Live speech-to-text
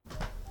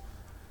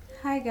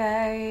Hi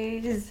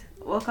guys,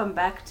 welcome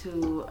back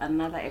to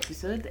another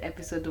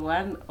episode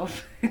 1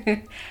 of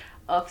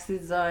of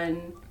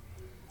season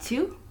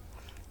 2.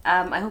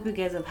 I hope you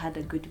guys have had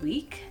a good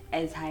week,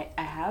 as I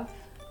have.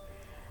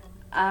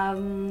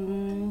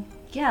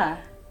 Yeah.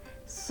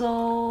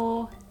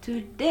 So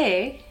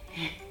today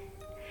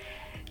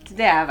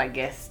I have a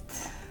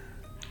guest,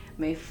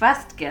 my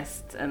first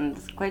guest, and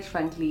quite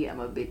frankly, I'm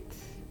a bit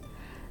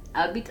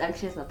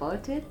anxious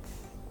about it.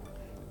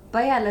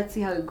 But yeah, let's see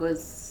how it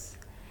goes.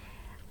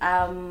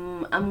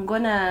 I'm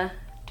gonna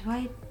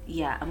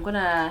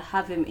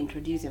have him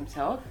introduce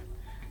himself,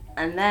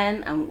 and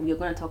then I'm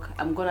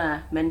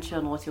gonna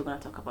mention what you're gonna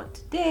talk about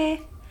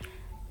today.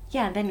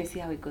 Yeah, and then we see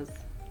how it goes.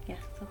 Yeah,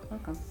 so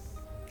welcome.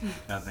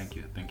 Yeah, thank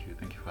you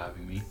for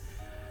having me.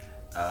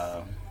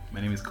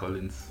 My name is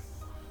Collins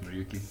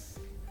Muriuki.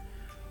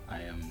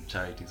 I am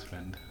Charity's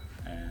friend,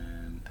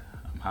 and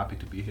I'm happy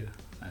to be here,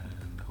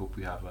 and hope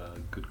we have a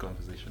good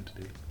conversation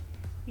today.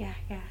 Yeah.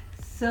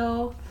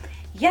 So,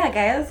 yeah,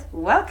 guys,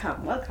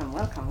 welcome.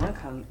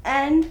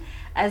 And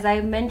as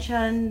I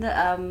mentioned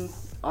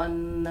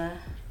on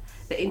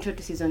the intro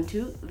to season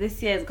 2,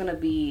 this year is gonna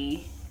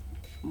be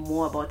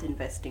more about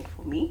investing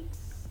for me.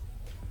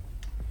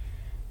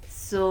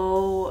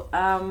 So,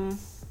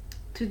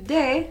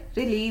 today,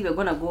 really, we're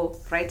gonna go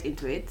right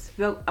into it.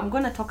 I'm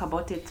gonna talk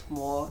about it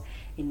more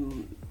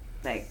in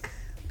like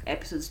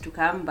episodes to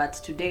come, but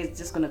today is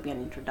just gonna be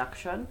an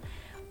introduction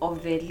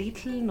of the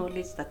little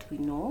knowledge that we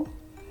know.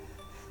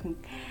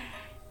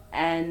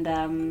 And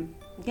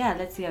yeah,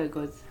 let's see how it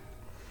goes.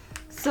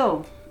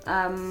 So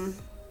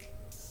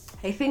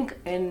I think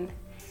in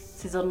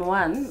season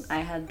 1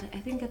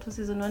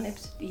 season 1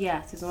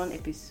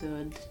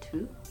 episode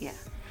 2. Yeah,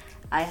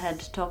 I had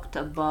talked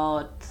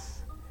about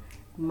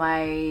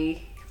my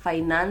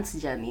finance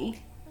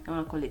journey. I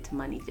want to call it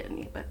money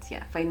journey, but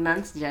yeah,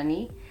 finance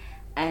journey,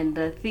 and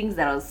the things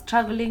that I was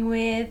struggling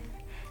with,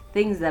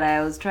 things that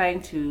I was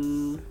trying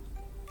to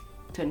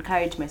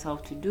encourage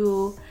myself to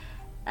do,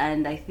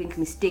 and I think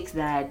mistakes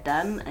that I had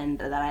done and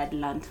that I had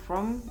learned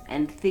from,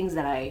 and things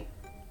that I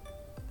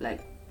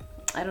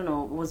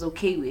was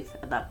okay with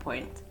at that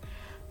point.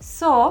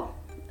 So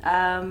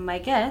my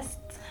guest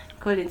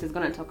Collins is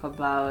going to talk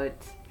about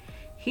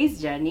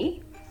his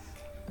journey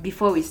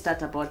before we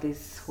start about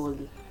this whole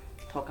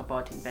talk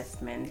about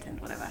investment and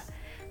whatever.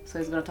 So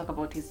he's going to talk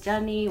about his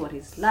journey, what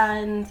he's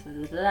learned, blah,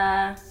 blah,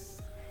 blah.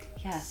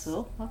 Yeah,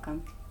 so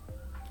welcome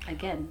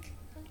again.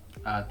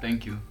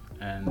 Thank you,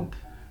 and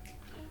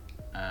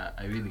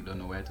I really don't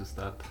know where to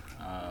start.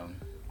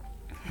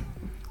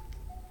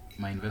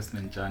 My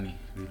investment journey,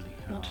 really.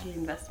 Not really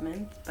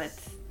investment, but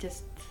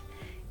just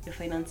your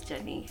finance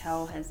journey.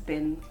 How has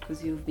been,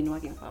 because you've been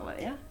working for a while,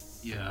 yeah?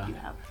 Yeah. You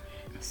have.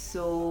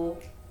 So,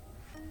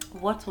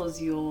 what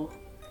was your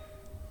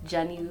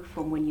journey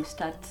from when you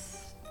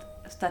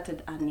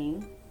started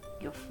earning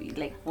your fee?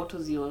 Like, what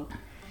was your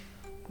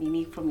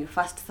from your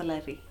first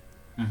salary?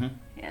 Mm-hmm.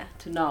 Yeah,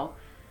 to now.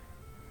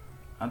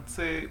 I'd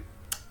say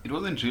it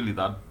wasn't really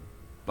that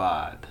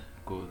bad,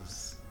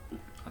 because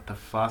at the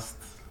first,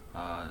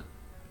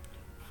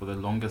 for the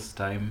longest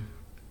time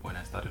when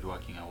I started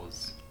working, I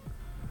was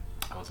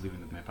living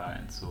with my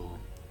parents, so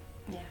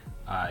yeah,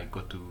 I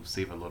got to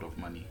save a lot of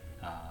money.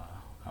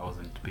 I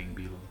wasn't paying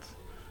bills.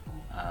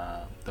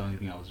 The only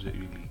thing I was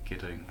really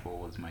catering for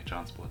was my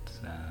transport,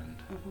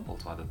 and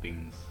also other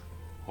things,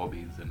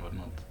 hobbies and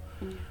whatnot.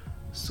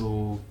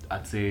 So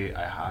I'd say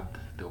I had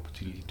the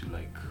opportunity to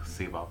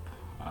save up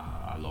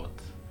a lot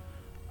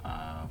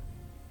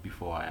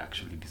before I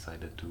actually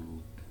decided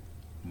to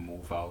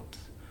move out,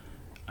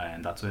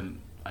 and that's when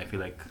I feel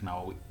like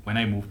now when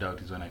I moved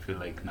out is when I feel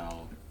like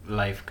now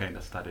life kind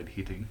of started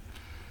hitting,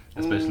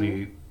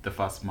 especially the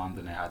first month,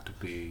 and I had to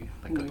pay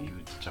a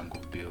huge chunk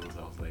of bills.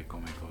 I was like, oh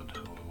my god,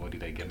 what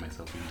did I get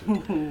myself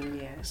into?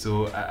 Yeah.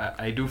 So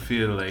I do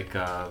feel like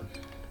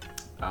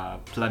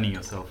planning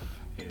yourself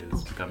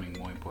is becoming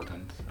more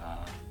important,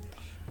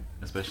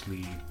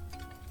 especially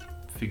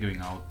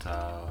figuring out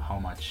how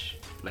much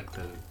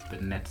the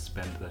net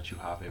spend that you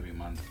have every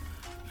month,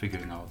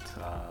 figuring out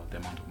the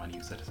amount of money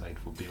you set aside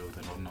for bills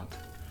and whatnot,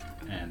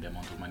 and the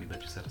amount of money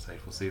that you set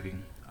aside for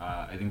saving.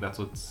 I think that's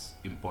what's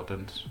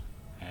important,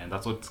 and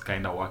that's what's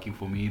kind of working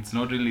for me. It's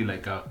not really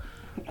like a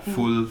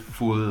full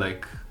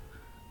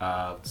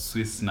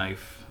Swiss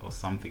knife or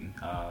something.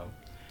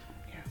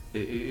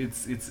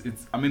 It's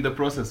I'm in the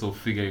process of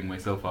figuring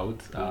myself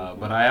out,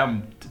 but I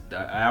am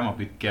a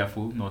bit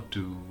careful not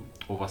to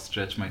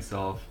overstretch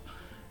myself,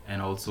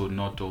 and also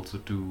not to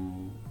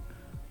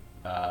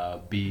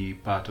be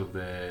part of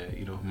the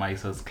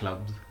Miser's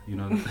club.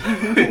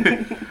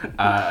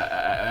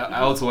 I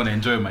also want to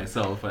enjoy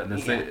myself, and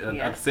at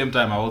the same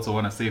time I also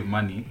want to save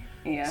money.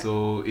 Yeah.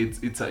 So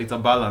it's a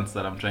balance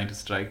that I'm trying to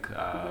strike,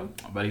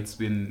 but it's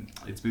been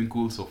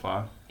cool so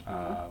far.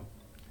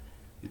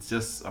 It's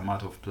just a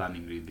matter of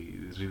planning, really.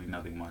 There's really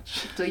nothing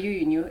much. So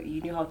you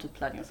knew how to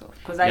plan yourself,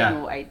 because I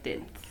know I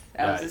didn't.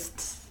 I was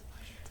just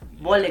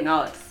balling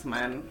out,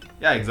 man.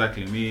 Yeah,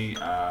 exactly. Me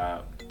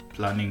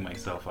planning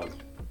myself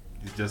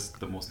is just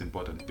the most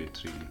important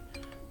bit, really.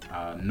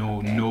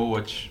 Know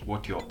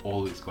what you're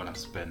always gonna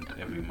spend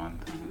every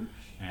month,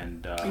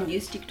 and you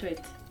stick to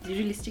it. Do you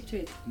really stick to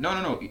it?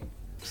 No.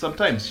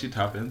 Sometimes shit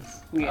happens.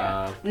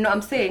 Yeah. No,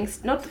 I'm saying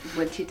not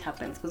when shit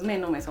happens, because I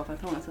know myself. I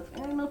tell myself,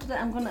 today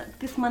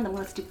this month I'm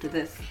gonna stick to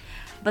this.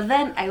 But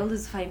then I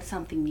always find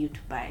something new to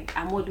buy.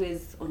 I'm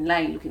always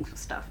online looking for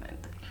stuff, and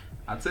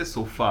I'd say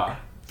so far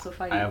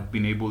I have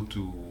been able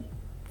to,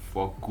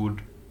 for a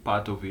good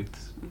part of it,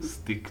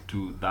 stick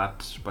to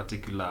that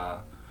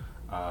particular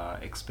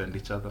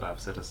expenditure that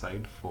I've set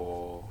aside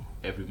for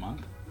every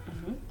month.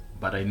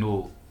 But I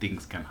know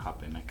things can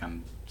happen. I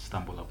can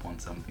stumble upon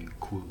something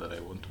cool that I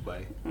want to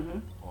buy,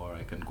 or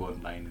I can go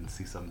online and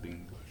see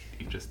something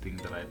interesting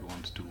that I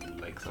want to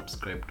like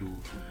subscribe to.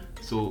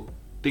 So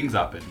things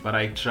happen, but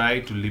I try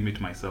to limit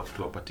myself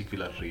to a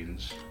particular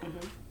range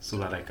so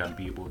that I can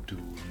be able to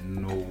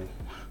know,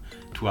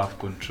 to have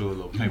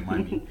control of my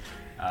money.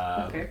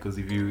 Because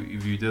if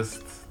you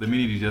just, the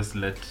minute you just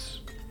let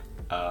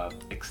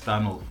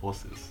external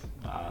forces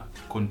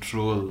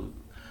control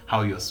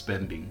how you're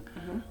spending,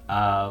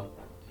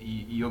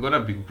 you're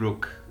gonna be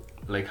broke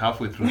like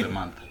halfway through the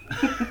month.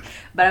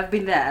 But I've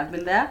been there.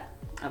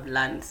 I've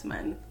learned,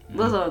 man.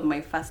 Those are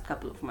my first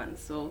couple of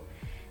months. So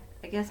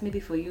I guess maybe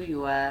for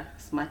you are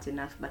smart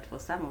enough, but for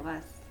some of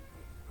us,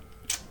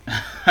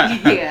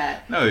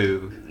 yeah. No,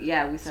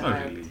 yeah, we it's not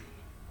survived.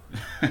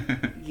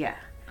 really. Yeah.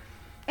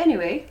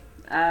 Anyway,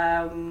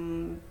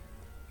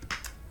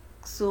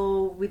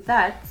 so with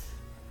that,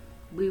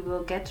 we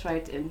will get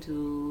right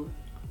into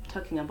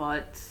talking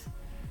about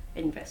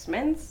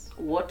investments,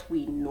 what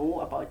we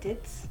know about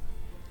it,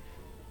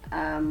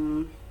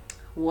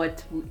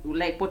 what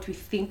we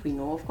think we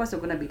know. Of course, we're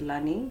gonna be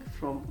learning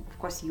from, of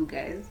course, you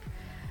guys,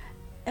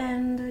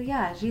 and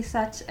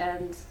research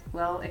and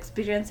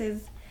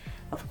experiences,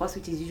 of course,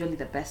 which is usually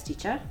the best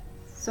teacher.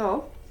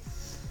 So,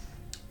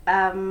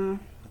 did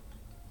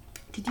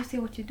you say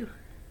what you do?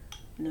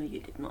 No, you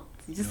did not.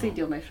 You just said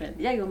you're my friend.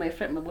 Yeah, you're my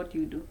friend, but what do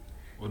you do?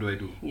 What do I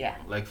do? Yeah.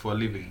 Like for a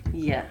living?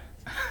 Yeah.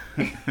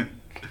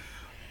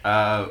 I'm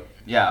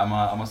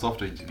a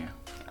software engineer.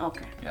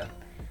 Okay. Yeah.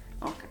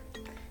 Okay.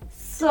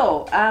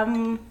 So,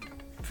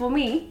 for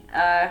me,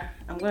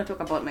 I'm going to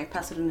talk about my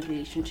personal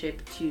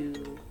relationship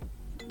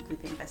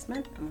with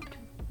investment.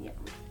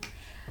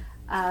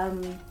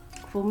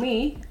 For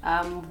me,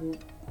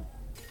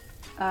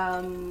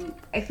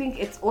 I think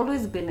it's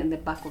always been in the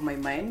back of my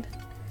mind,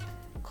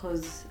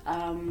 because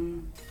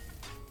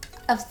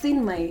I've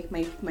seen my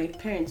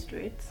parents do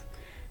it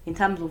in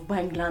terms of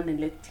buying land and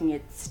letting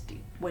it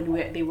when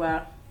they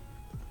were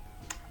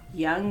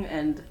young,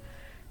 and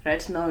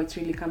right now it's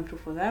really come through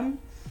for them.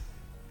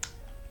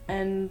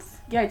 And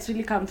it's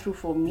really come through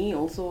for me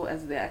also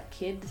as their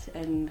kid.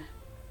 And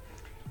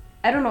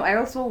I don't know, I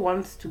also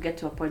want to get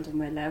to a point of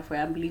my life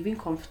where I'm living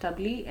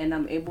comfortably and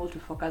I'm able to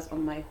focus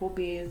on my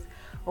hobbies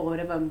or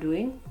whatever I'm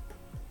doing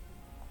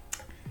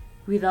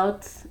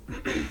without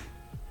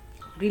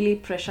really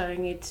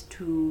pressuring it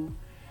to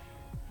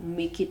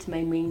make it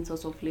my main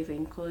source of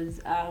living.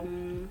 Because I've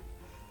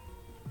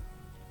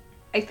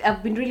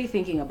been really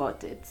thinking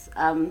about it.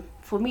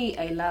 For me,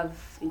 I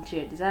love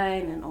interior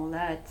design and all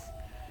that,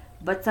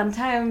 but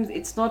sometimes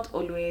it's not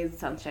always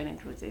sunshine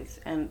and roses,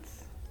 and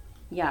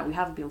we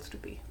have bills to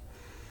pay.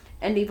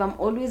 And if I'm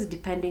always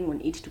depending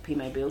on it to pay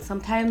my bills,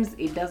 sometimes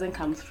it doesn't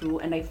come through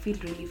and I feel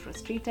really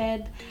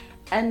frustrated.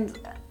 And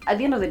at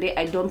the end of the day,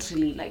 I don't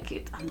really like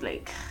it. I'm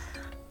like,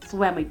 so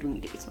why am I doing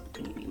it if it's not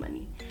bringing me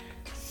money?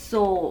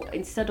 So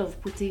instead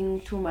of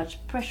putting too much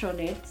pressure on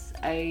it,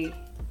 I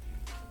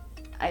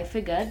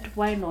figured,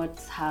 why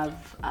not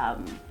have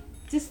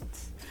just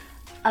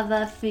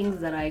other things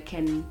that I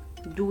can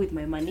do with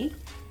my money,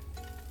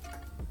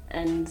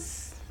 and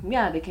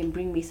they can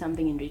bring me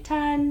something in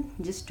return,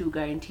 just to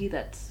guarantee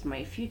that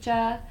my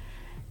future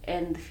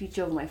and the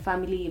future of my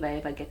family, if I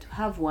ever get to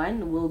have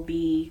one, will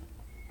be,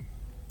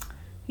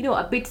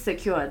 a bit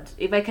secured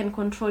if I can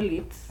control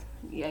it.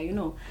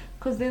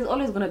 Because there's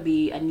always going to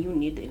be a new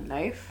need in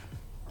life,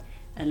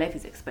 and life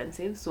is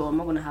expensive, so I'm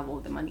not going to have all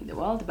the money in the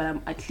world, but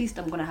at least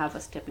I'm going to have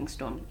a stepping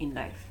stone in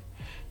life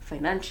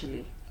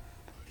financially.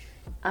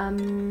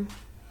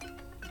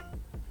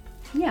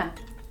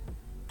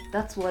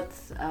 That's what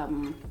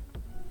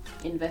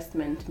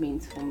investment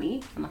means for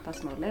me on a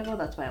personal level.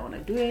 That's why I want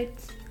to do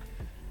it.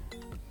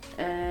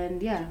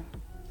 And I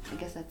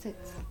guess that's it.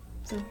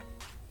 So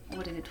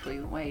what is it for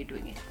you? Why are you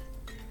doing it?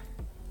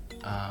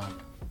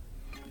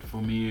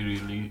 For me,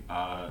 really,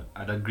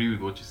 I'd agree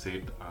with what you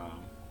said,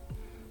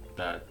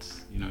 that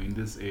in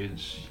this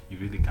age you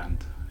really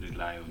can't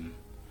rely on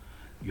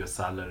your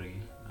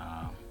salary,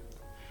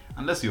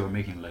 unless you're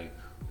making like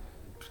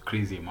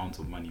crazy amounts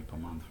of money per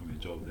month from your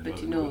job. But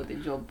the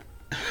job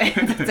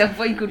at some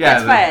point you could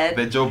get fired.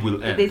 The job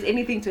will end. If there's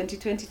anything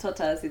 2020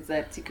 taught us, it's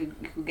that you could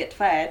get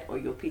fired or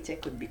your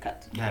paycheck could be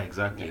cut.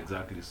 Exactly.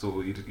 So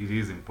it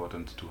is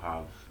important to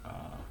have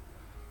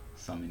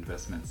some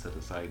investments set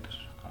aside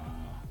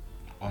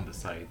on the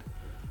side.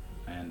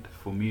 And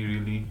for me,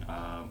 really,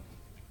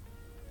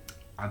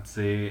 I'd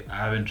say I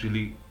haven't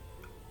really.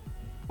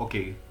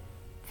 Okay,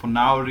 for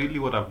now, really,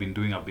 what I've been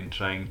doing, I've been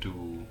trying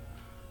to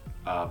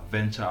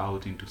venture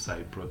out into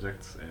side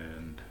projects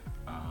and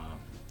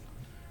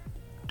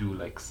do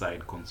like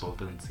side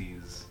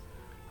consultancies,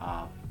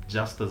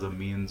 just as a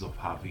means of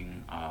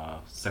having a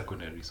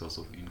secondary source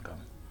of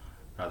income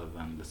rather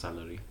than the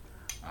salary.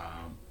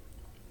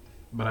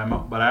 But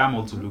I am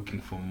also looking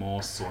for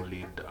more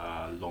solid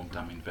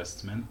long-term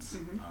investments,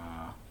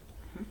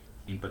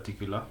 in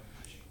particular,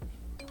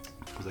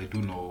 because I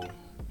do know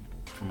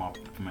from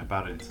my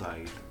parents'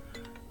 side,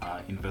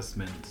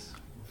 investment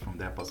from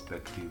their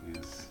perspective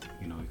is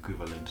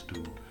equivalent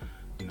to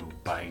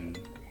buying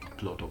a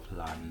plot of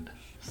land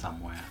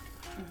somewhere.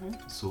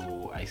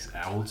 So I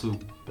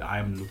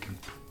am looking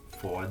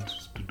forward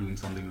to doing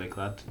something like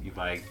that if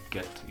I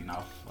get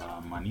enough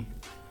money.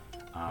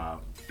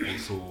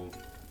 Also,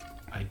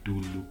 I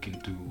do look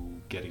into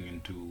getting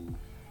into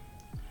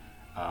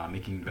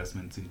making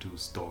investments into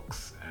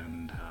stocks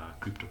and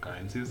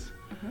cryptocurrencies.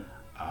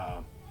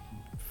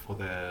 For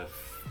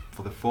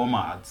the former,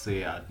 I'd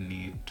say I'd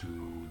need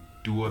to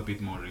do a bit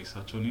more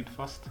research on it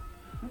first.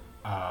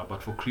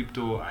 But for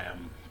crypto,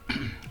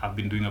 I've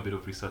been doing a bit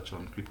of research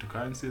on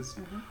cryptocurrencies,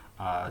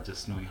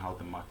 just knowing how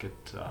the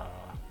market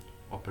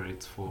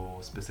operates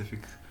for specific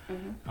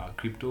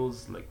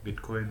cryptos like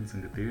Bitcoins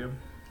and Ethereum.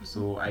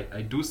 So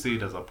I do see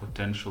it as a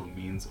potential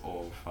means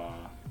of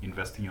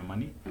investing your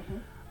money.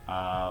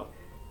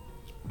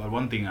 But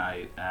one thing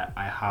I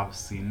have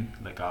seen,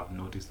 like I've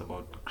noticed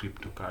about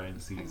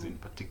cryptocurrencies in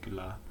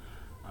particular,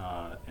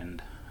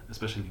 and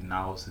especially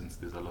now since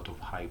there's a lot of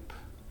hype,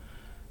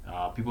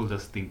 people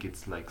just think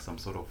it's like some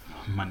sort of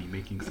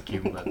money-making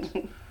scheme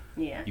that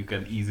you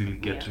can easily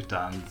get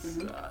returns.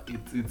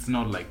 It's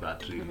not like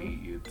that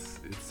really. It's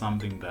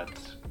something that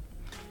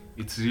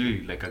it's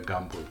really like a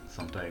gamble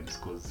sometimes,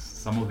 because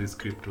some of these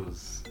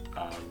cryptos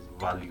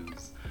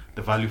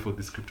the value for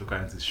these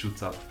cryptocurrencies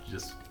shoots up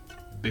just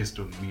based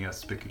on mere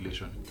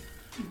speculation.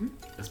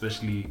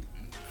 Especially,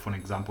 for an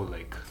example,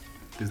 like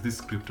there's this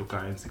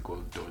cryptocurrency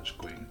called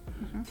Dogecoin.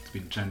 It's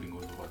been trending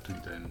all over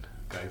Twitter, and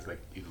guys like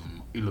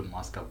Elon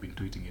Musk have been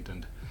tweeting it,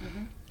 and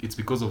it's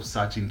because of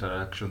such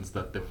interactions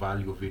that the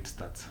value of it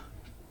starts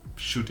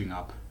shooting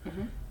up.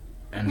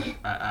 And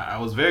I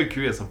was very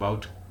curious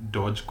about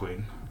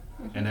Dogecoin,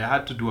 and I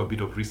had to do a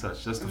bit of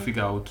research just to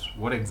figure out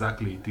what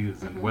exactly it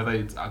is and whether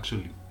it's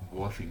actually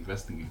worth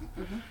investing in.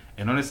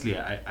 And honestly,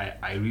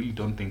 I really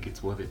don't think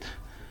it's worth it,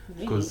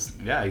 because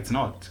it's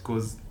not.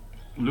 Because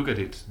look at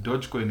it,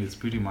 Dogecoin is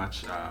pretty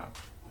much a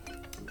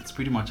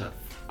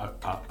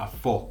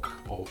fork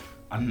of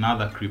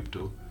another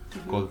crypto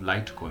called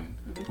Litecoin,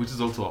 which is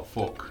also a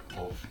fork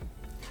of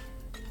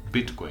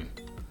Bitcoin.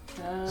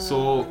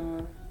 So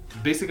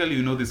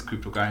basically, these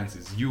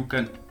cryptocurrencies, you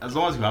can, as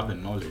long as you have the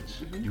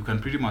knowledge, you can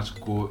pretty much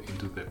go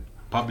into the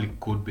public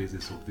code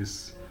basis of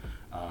this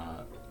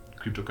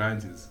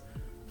cryptocurrencies,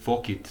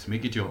 fork it,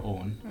 make it your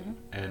own,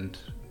 and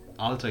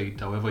alter it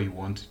however you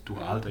want to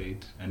alter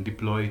it, and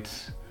deploy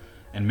it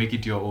and make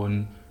it your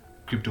own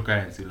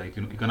cryptocurrency. Like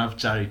you can have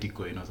charity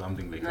coin or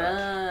something like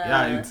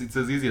that. It's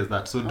as easy as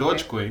that. So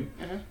Dogecoin,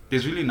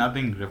 there's really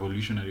nothing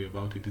revolutionary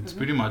about it. It's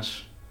pretty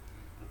much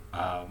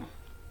a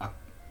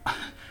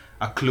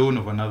clone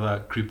of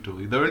another crypto.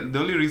 The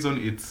only reason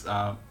it's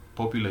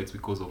popular is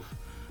because of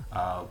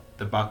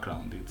the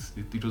background.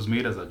 It was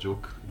made as a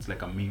joke. It's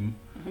like a meme,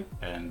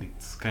 and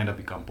it's kind of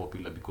become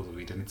popular because of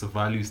it, and its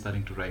value is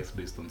starting to rise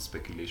based on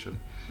speculation.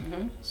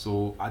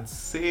 So I'd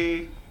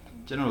say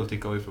general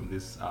takeaway from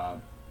this,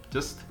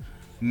 just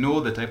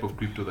know the type of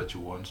crypto that you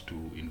want to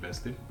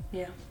invest in.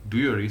 Do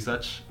your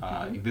research.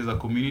 If there's a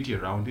community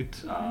around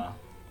it,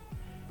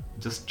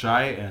 just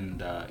try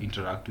and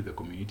interact with the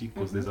community,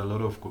 because there's a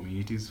lot of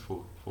communities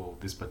for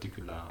this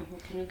particular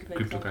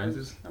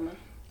cryptocurrencies.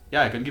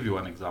 I can give you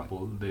one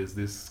example. There's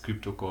this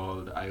crypto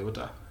called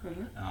IOTA.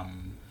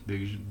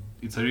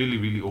 It's a really,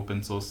 really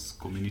open source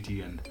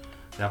community, and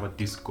they have a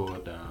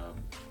Discord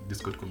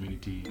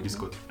community,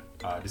 Discord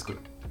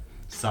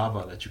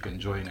server that you can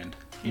join and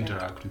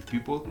interact with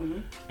people,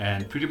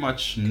 and pretty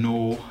much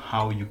know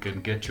how you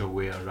can get your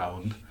way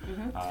around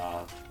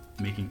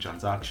making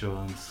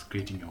transactions,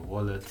 creating your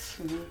wallets.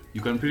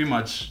 You can pretty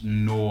much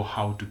know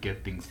how to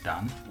get things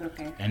done,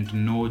 and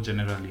know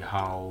generally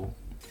how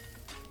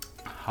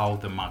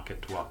the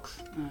market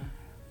works.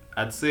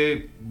 I'd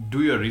say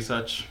do your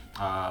research,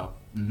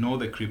 know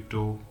the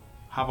crypto,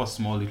 have a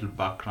small little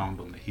background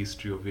on the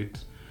history of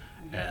it,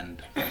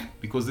 and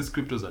because these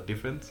cryptos are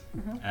different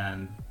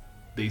and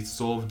they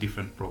solve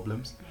different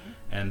problems,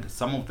 and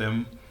some of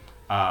them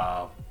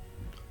are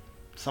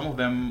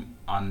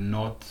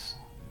not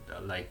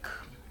like,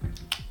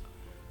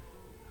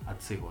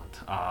 I'd say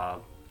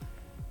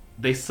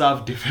they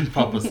serve different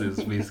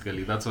purposes.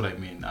 Basically, that's what I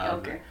mean.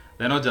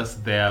 They're not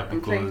just there because...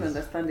 I'm trying to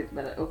understand it,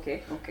 but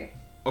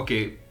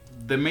okay.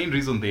 The main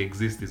reason they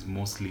exist is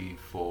mostly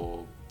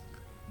for...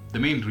 The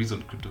main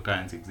reason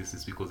cryptocurrency exists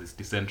is because it's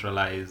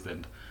decentralized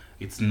and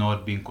it's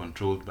not being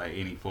controlled by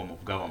any form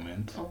of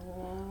government.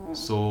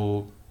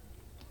 So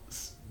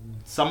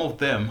some of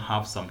them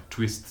have some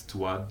twists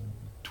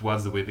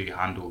towards the way they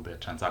handle their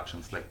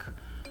transactions. Like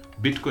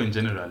Bitcoin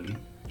generally,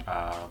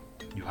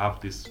 you have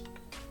this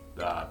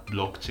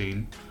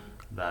blockchain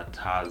that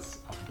has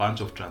a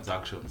bunch of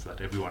transactions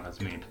that everyone has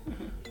made.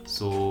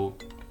 So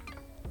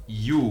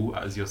you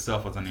as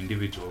yourself as an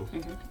individual,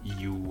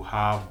 you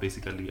have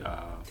basically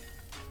a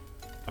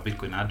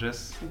Bitcoin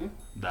address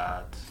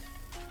that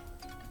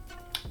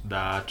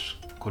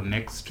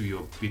connects to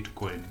your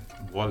Bitcoin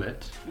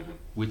wallet,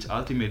 which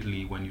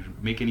ultimately, when you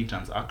make any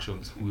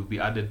transactions, will be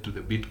added to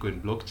the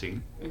Bitcoin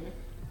blockchain.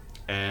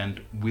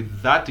 And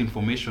with that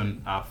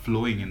information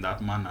flowing in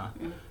that manner,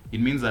 it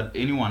means that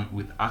anyone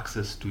with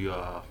access to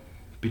your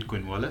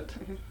Bitcoin wallet,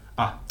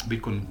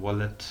 Bitcoin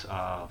wallet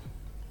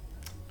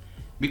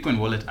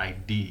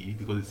ID,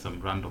 because it's some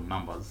random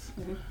numbers,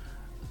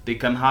 they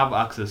can have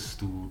access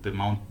to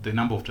the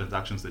number of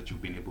transactions that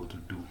you've been able to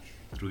do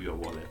through your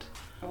wallet.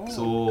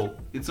 So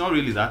it's not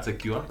really that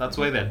secure. That's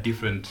why there are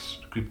different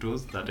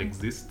cryptos that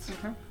exist,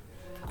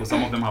 because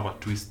some of them have a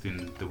twist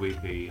in the way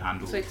they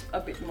handle. So it's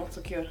a bit more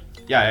secure.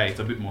 Yeah, it's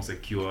a bit more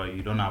secure.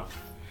 You don't have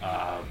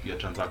your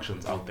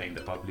transactions out there in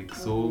the public.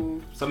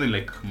 So something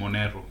like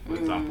Monero, for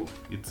example,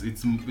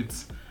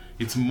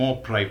 it's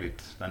more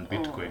private than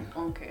Bitcoin.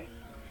 Okay.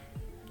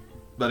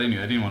 But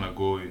anyway, I didn't want to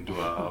go into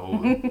a whole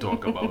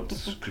talk about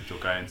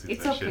cryptocurrencies.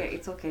 It's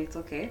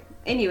okay.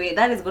 Anyway,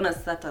 that is gonna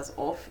start us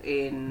off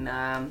in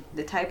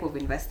the type of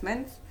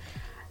investments.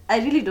 I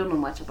really don't know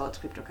much about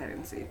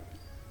cryptocurrency,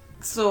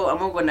 so I'm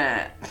not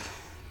gonna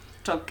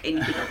talk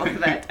anything about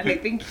that. And I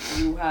think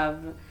you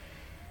have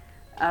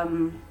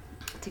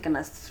taken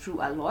us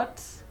through a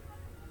lot.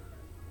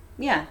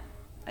 Yeah,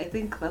 I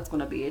think that's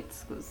gonna be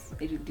it. Because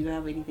do you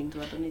have anything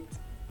to add on it?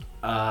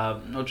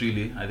 Not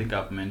really. I think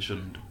I've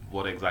mentioned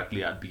what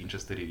exactly I'd be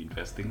interested in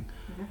investing.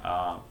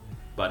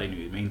 But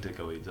anyway, main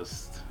takeaway,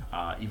 just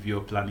if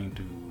you're planning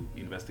to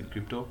invest in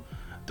crypto,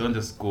 don't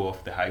just go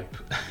off the hype.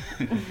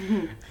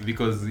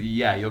 Because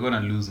you're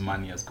gonna lose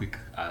money as quick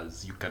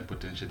as you can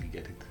potentially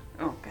get it.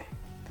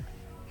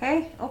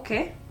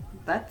 Okay,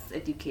 that's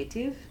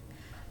educative.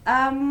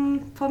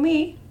 For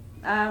me,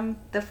 I'm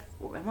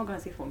not gonna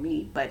say for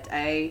me, but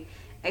I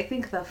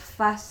think the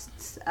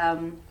first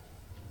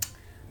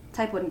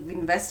type of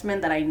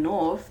investment that I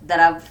know of, that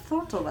I've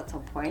thought of at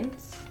some point,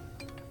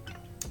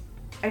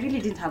 I really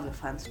didn't have the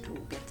funds to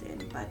get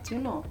in, but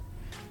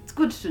it's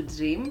good to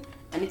dream,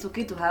 and it's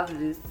okay to have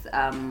this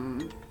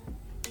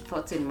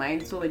thoughts in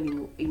mind, so when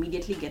you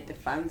immediately get the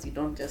funds, you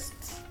don't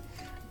just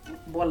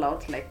ball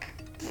out like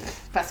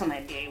personally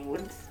I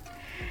would.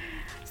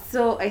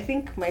 So I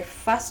think my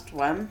first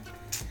one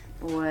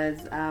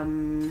was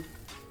the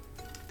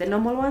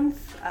normal ones,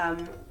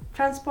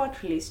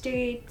 transport, real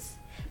estate,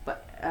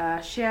 but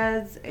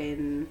shares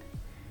in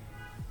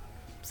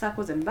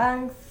circles and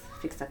banks,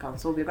 fixed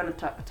accounts. So we're going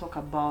to talk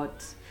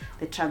about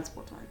the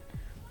transport one.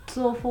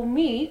 So for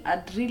me,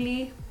 at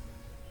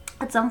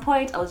some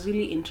point I was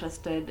really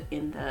interested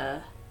in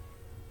the,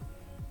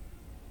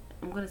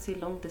 I'm going to say,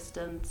 long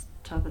distance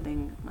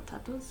traveling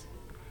matatus.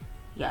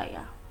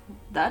 Yeah,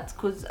 that,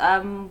 because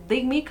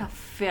they make a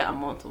fair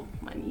amount of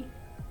money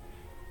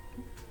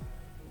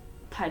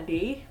per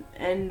day,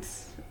 and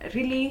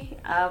really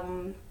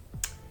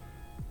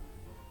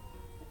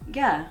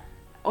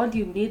all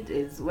you need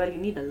is, you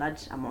need a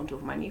large amount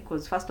of money,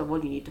 because first of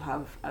all you need to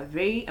have a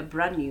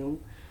brand new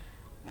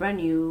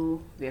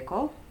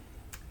vehicle,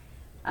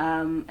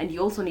 and you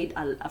also need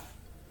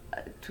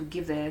to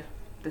give the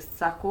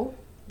circle,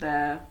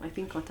 I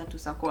think Matatu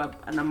Circle,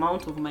 an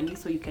amount of money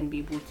so you can be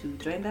able to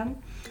join them.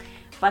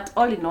 But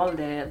all in all,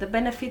 the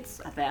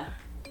benefits are there,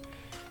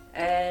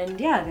 and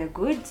they're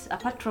good.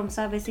 Apart from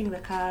servicing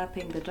the car,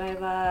 paying the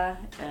driver,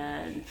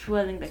 and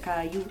fueling the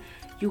car, you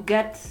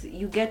get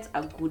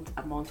a good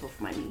amount of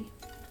money.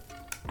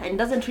 And it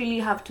doesn't really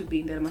have to be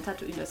in the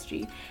matatu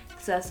industry.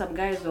 So some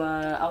guys who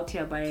are out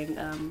here buying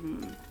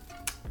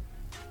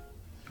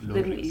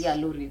lorries,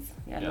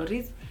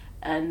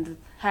 and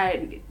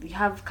you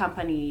have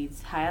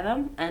companies hire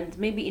them, and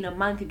maybe in a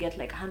month you get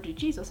like 100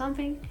 Gs or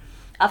something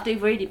after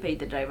you've already paid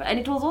the driver. And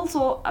it was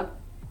also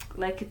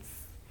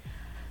it's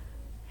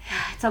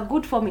a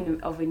good form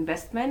of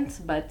investment,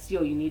 but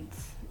you need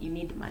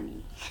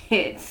money.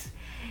 You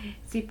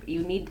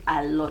need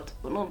a lot,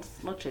 not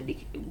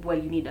ridiculous. Well,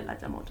 you need a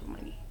large amount of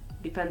money.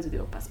 Depends with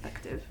your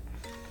perspective.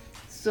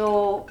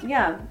 So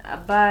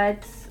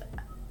but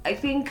I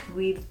think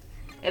with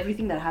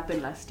everything that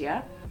happened last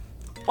year,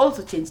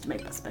 also changed my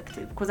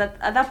perspective, because at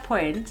that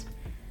point,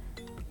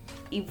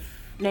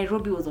 if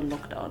Nairobi was on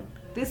lockdown,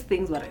 these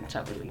things weren't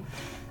traveling.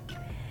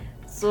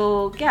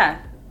 So I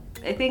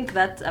think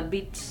that a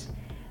bit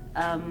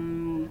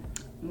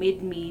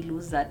made me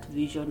lose that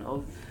vision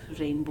of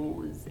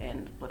rainbows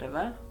and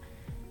whatever,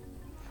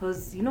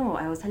 because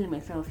I was telling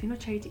myself,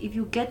 Charity, if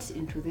you get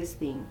into this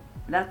thing,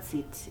 that's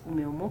it,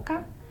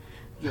 umeomoka,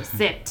 you're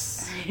set.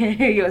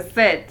 You're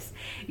set.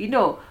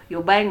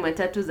 You're buying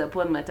matatus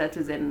upon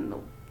matatus, and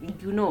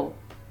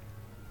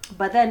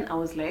but then I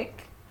was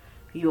like,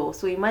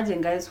 so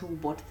imagine guys who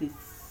bought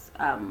this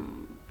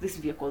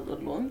vehicles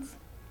on loans,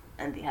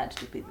 and they had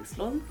to pay this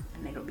loan,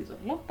 and Nairobi's on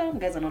lockdown,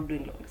 guys are not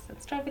doing long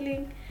distance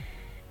traveling,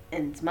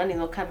 and money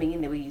not coming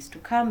in the way it used to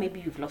come. Maybe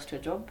you've lost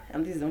your job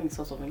and this is the only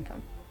source of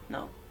income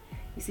now.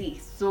 You see,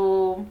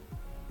 so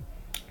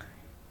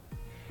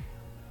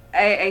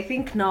I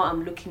think now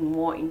I'm looking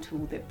more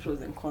into the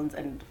pros and cons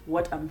and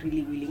what I'm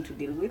really willing to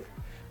deal with.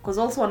 Because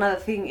also another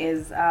thing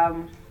is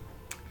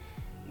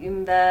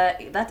in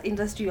that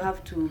industry you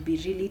have to be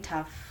really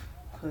tough,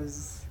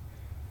 because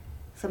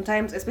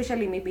sometimes,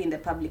 especially maybe in the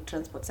public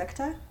transport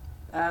sector,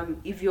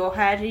 if you're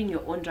hiring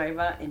your own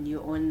driver and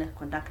your own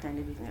conductor and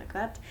everything like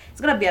that,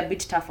 it's gonna be a bit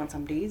tough on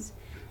some days.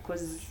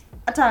 Because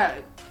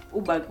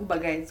Uber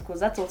guys,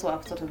 because that's also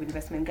a sort of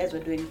investment guys were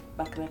doing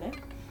back then.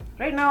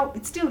 Right now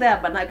it's still there,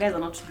 but now guys are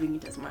not doing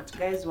it as much.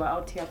 Guys were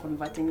out here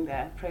converting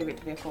their private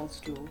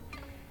vehicles to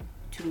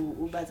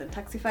Ubers and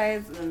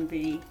Taxifys, and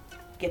they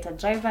get a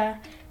driver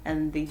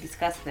and they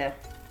discuss the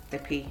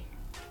pay.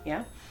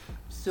 Yeah.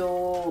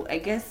 So I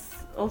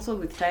guess also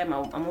with time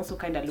I'm also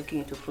kind of looking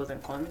into pros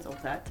and cons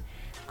of that,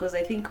 because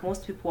I think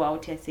most people are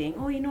out here saying,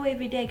 oh,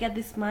 every day I get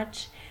this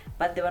much,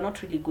 but they were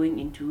not really going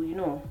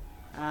into,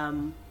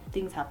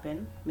 things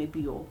happen.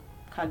 Maybe your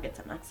car gets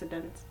an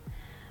accident,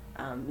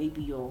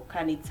 maybe your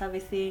car needs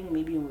servicing,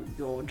 maybe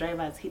your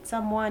driver has hit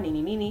someone,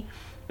 It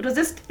was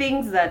just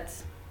things that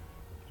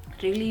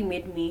really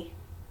made me,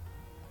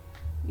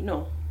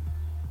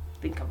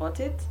 think about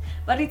it.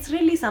 But it's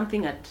really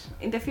something that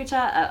in the future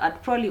I'd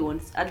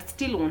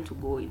still want to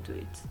go into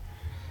it.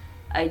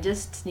 I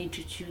just need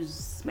to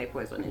choose my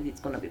poison, if it's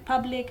gonna be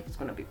public, if it's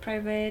gonna be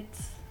private,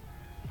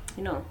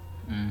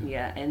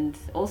 Yeah, and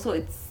also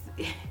it's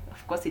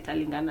of course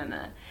italingana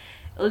na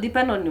it'll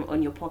depend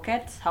on your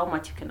pocket, how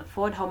much you can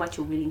afford, how much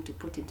you're willing to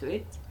put into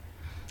it.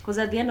 Because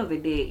at the end of the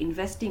day,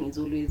 investing is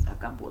always a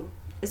gamble.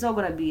 It's not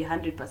gonna be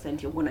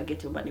 100% you're gonna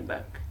get your money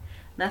back.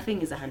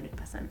 Nothing is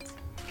 100%.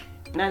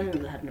 Nothing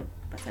is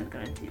 100%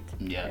 guaranteed.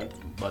 Yeah, right?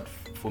 But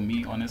for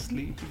me,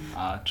 honestly,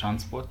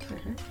 transport,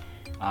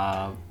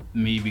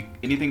 maybe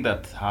anything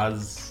that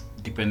has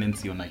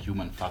dependency on a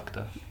human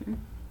factor,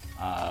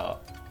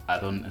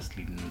 I'd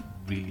honestly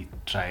really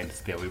try and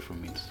stay away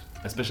from it.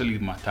 Especially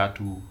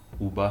matatu,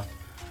 Uber.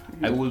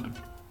 I would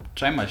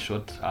try my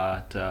shot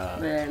at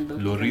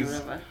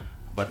lorries.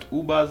 But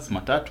Ubers,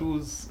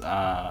 matatus,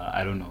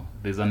 I don't know.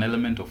 There's an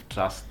element of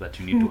trust that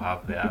you need to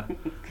have there.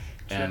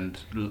 And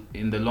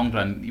in the long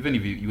run, even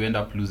if you end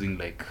up losing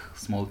like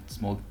small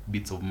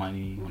bits of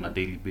money on a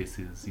daily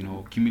basis,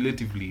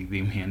 cumulatively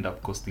they may end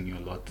up costing you a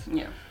lot.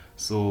 Yeah.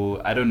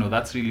 So I don't know.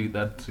 That's really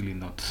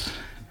not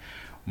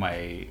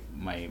my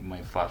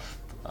first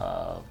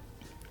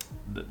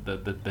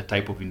the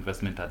type of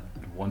investment I'd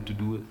want to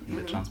do in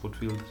the transport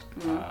field.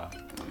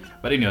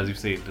 But anyway, as you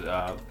said,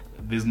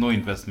 there's no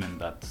investment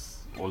that's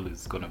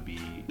always gonna be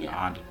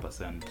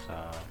 100%.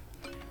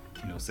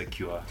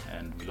 Secure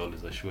and will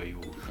always assure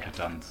you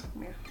returns.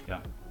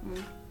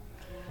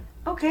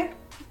 Okay.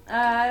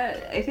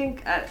 I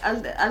think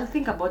I'll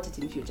think about it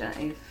in future.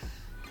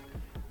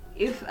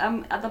 If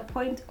I'm at the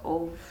point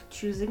of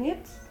choosing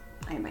it,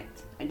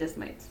 I just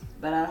might,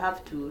 but I'll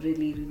have to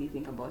really, really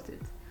think about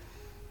it.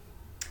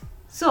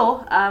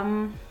 So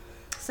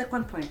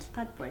third point,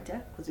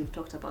 because we've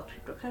talked about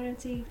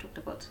cryptocurrency, we've talked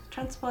about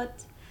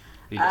transport.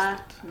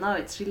 Now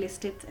it's real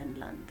estate and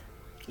land.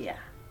 Yeah.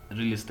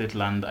 Real estate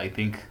land, I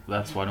think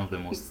that's one of the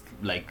most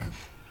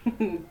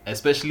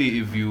especially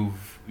if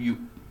you've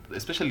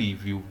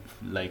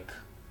like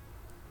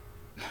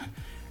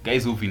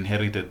guys who've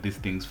inherited these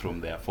things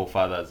from their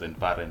forefathers and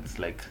parents,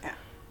 like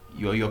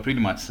you're pretty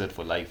much set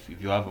for life.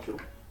 If you have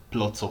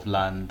plots of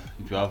land,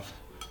 if you have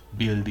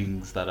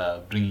buildings that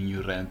are bringing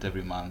you rent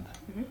every month,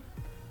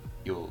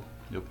 you're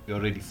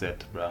already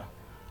set, bruh.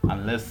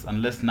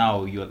 Unless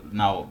now you're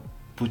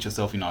put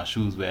yourself in our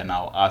shoes, where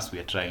now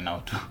we're trying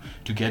now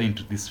to get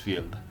into this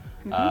field.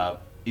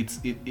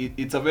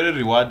 It's a very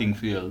rewarding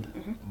field,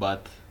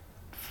 but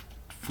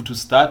to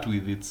start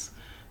with,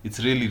 it's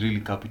really, really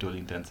capital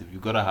intensive. You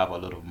gotta have a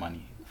lot of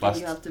money first.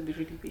 And you have to be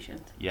really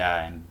patient.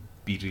 Yeah, and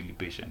be really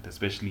patient,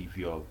 especially if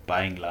you're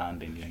buying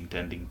land and you're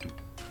intending to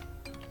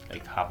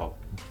like have a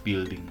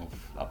building of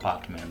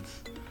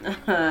apartments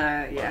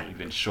or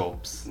even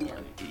shops.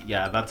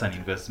 Yeah, that's an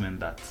investment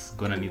that's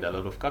gonna need a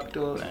lot of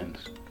capital, and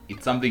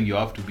it's something you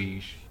have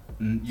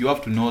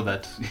to know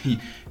that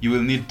you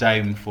will need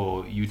time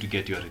for you to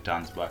get your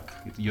returns back.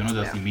 You're not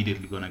just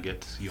immediately gonna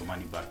get your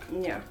money back.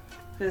 Yeah,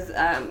 because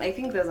I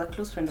think there's a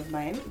close friend of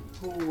mine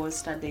who was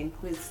studying,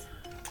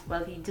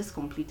 he just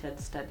completed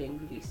studying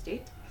real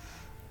estate,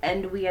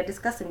 and we are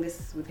discussing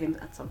this with him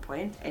at some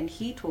point, and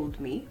he told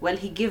me,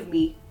 he gave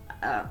me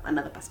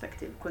another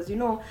perspective, because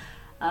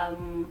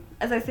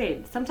as I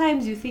said,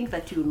 sometimes you think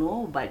that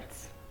but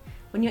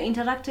when you're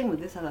interacting with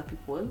these other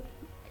people,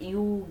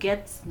 you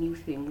get new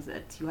things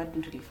that you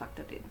hadn't really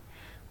factored in.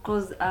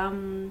 Because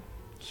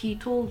he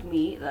told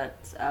me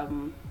that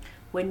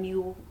when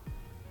you,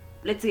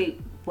 let's say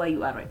where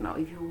you are right now,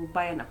 if you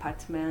buy an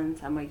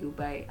apartment, or you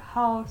buy a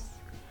house,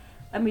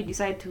 you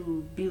decide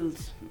to build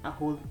a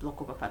whole block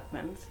of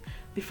apartments,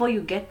 before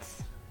you get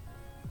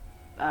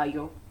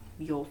your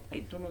I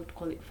don't know what to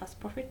call it, first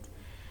profit,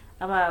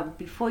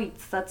 before it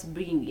starts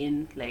bringing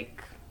in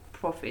like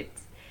profit,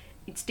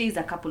 it stays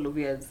a couple of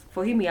years.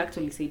 For him, he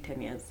actually said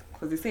 10 years.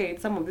 Because they say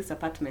some of these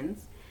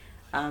apartments,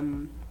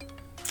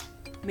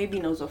 maybe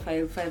now so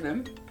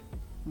 5M.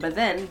 But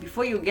then,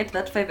 before you get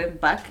that 5M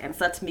back and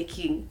start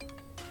making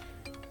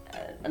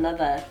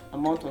another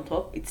amount on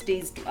top, it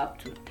stays to up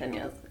to 10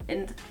 years.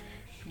 And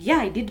yeah,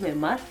 I did my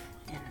math,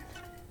 and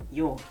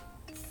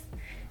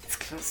it's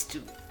close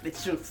to the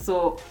truth.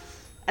 So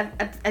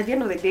at the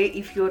end of the day,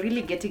 if you're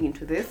really getting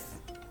into this,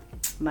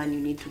 man, you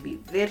need to be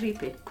very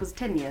paid, because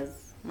 10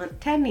 years, man,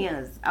 10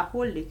 years, a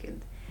whole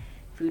decade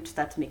for you to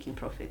start making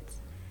profits.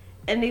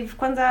 And if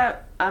kwanza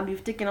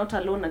you've taken out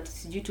a loan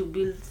due to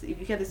build, if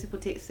you hear these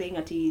people saying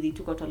that they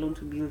took out a loan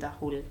to build a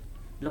whole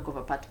block of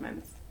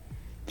apartments,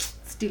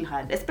 still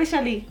hard,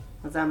 especially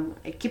as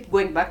I keep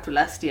going back to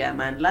last year,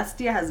 man. Last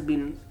year has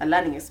been a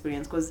learning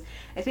experience, because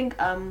I think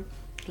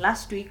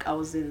last week I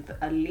was with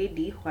a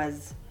lady who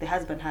has, the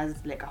husband has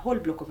like a whole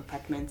block of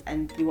apartments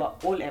and they were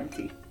all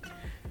empty.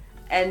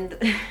 And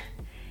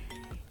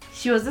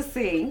she was just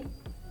saying,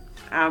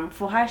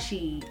 for her,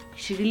 she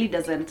really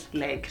doesn't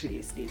like real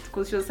estate,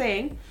 because she was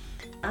saying,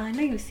 now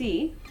you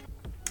see,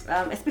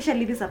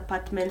 especially these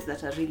apartments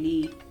that are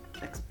really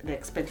the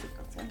expensive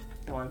ones,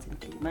 the ones in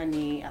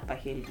Kilimani, Upper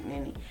Hill,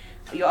 Nini,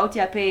 you're out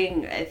here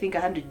paying, I think,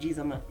 100 G's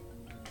a month,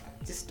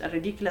 just a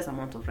ridiculous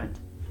amount of rent.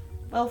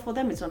 Well, for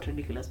them it's not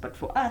ridiculous, but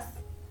for us,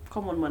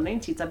 common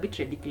 190, it's a bit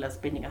ridiculous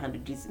spending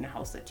 100 G's in a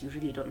house that you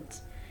really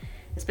don't,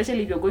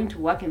 especially if you're going to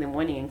work in the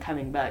morning and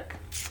coming back.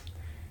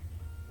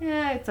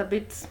 Yeah, it's a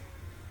bit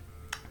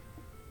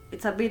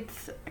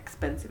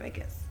expensive, I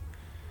guess.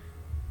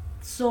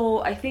 So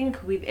I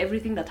think with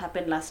everything that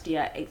happened last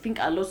year, I think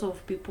a lot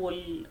of people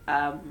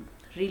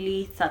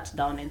really sat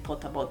down and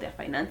thought about their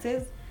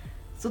finances.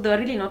 So they were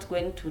really not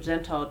going to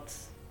rent out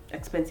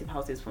expensive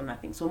houses for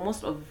nothing. So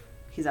most of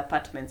his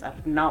apartments are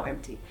now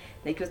empty.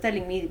 Like he was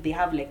telling me, they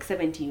have like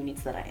 70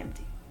 units that are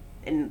empty,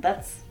 and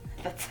that's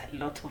a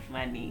lot of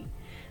money.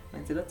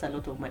 That's a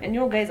lot of money.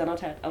 And guys are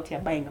not out here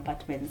buying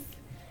apartments,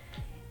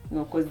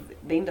 because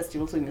the industry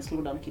also in a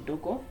slowdown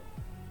kidogo.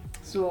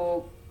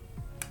 So,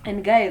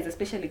 and guys,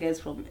 especially guys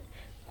from,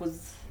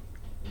 because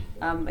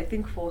I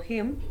think for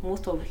him,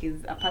 most of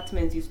his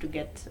apartments used to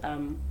get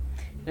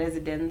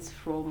residents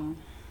from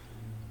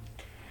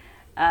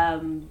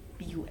UN,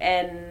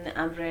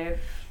 AMREF,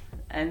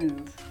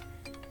 and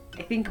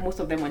I think most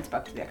of them went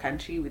back to their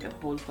country with the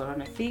whole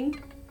corona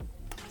thing.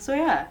 So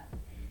yeah,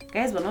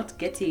 guys were not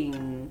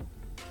getting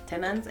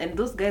tenants, and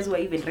those guys who were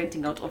even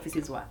renting out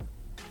offices were,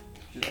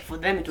 for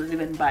them it was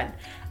even bad.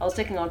 I was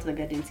checking out the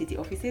Garden City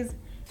offices,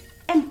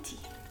 empty,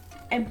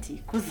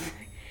 because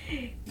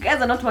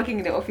guys are not working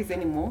in the office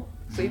anymore.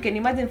 So you can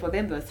imagine, for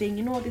them, they were saying,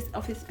 this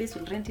office space,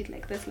 will rent it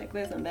like this,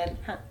 and then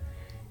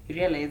you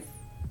realize,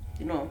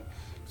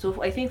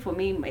 So I think for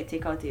me, my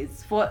takeout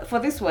is, for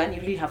this one,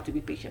 you really have to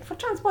be patient. For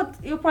transport,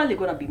 you're probably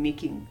gonna be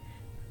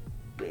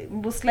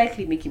most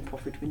likely making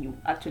profit when you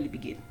actually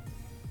begin.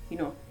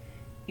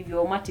 If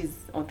your mat is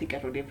on Thika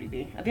Road every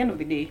day, at the end of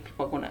the day,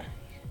 people are gonna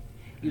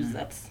use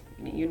that.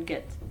 You'll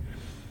get.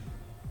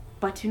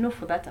 But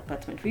for that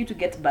apartment, for you to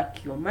get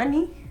back your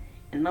money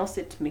and now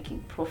start making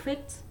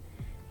profit,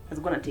 it's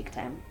gonna take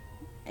time,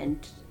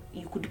 and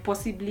you could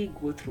possibly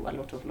go through a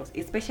lot of loss,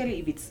 especially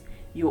if it's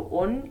your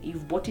own,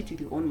 you've bought it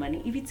with your own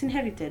money. If it's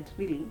inherited,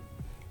 really,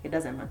 it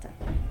doesn't matter.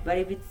 But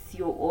if it's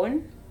your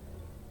own,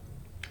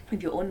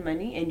 with your own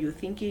money, and you're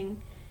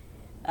thinking,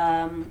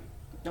 I'm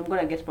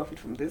gonna get profit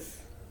from this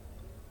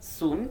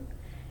soon,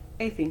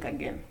 I think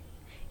again.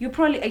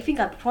 I think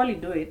I'd probably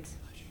do it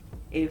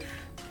if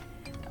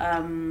I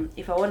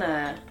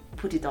wanna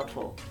put it out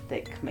for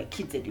like my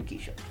kids'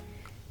 education.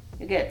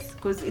 You get?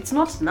 Because it's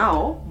not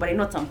now, but I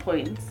know at some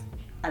point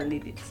I'll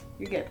need it.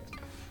 You get?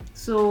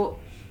 So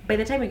by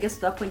the time it gets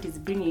to that point, it's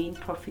bringing in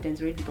profit and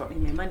it's already brought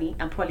in my money.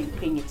 I'm probably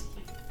paying it.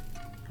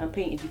 I'm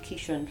paying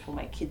education for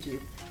my kids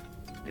with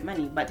the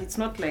money, but it's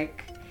not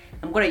like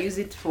I'm gonna use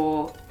it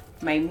for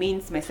my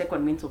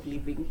second means of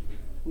living.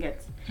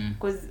 Get?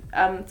 Because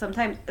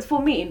sometimes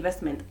for me,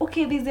 investment,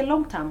 okay, there's a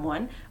long-term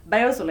one, but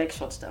I also like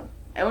short-term.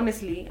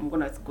 I'm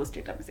gonna go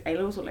straight up and say I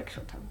also like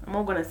short-term. I'm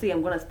not gonna say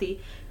I'm gonna stay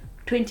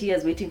 20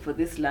 years waiting for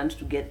this land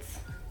to get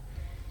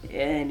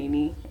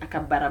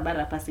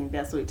akabarabara passing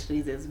there so it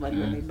raises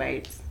value when I buy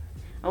it.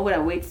 I'm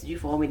gonna wait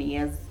for how many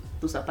years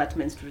those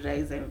apartments to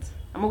rise, and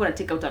I'm not gonna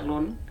take out a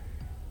loan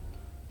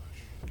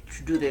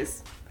to do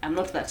this. I'm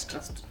not that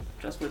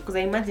trustworthy, because I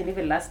imagine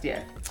even last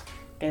year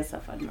guys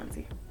suffered, man.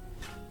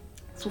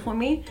 So for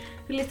me,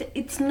 really,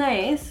 it's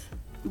nice,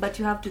 but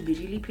you have to be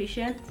really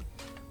patient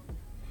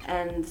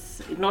and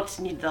not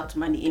need that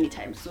money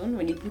anytime soon.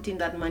 When you put in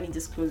that money,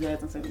 just close your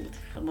eyes and say,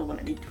 I'm not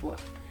gonna need it for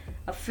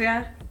a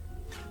fair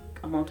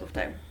amount of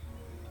time.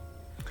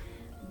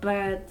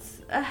 But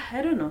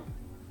I don't know.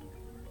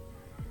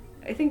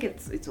 I think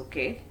it's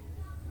okay,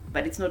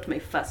 but it's not my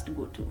first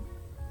go-to,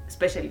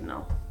 especially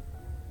now.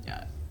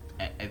 Yeah,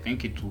 I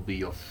think it will be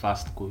your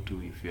first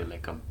go-to if you're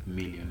like a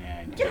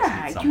millionaire. And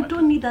yeah, you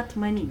don't need that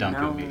money dump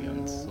now. Your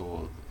millions.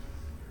 So,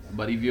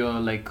 but if you're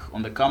like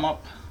on the come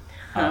up,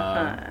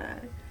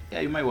 yeah,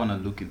 you might want to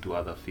look into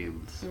other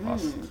fields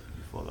first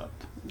before that.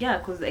 Yeah,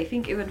 because I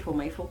think even for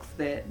my folks,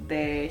 the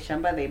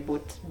shamba they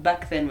bought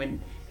back then,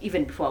 when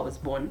even before I was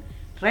born,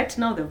 right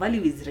now the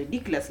value is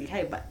ridiculously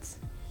high, but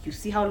you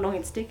see how long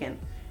it's taken.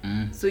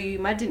 So you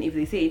imagine if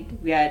they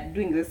said, we are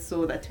doing this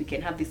so that we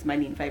can have this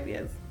money in 5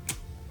 years.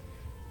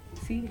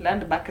 See,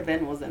 land back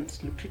then wasn't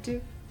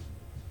lucrative.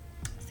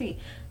 See,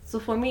 so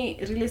for me,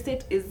 real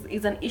estate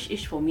is an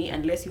ish for me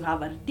unless you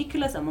have a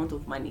ridiculous amount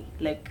of money.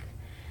 Like,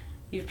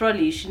 you've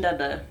probably shindered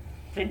a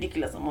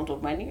ridiculous amount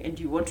of money and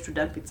you want to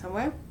dump it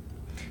somewhere.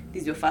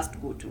 This is your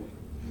first go-to.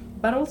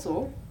 But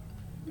also,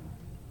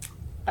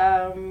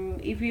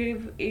 if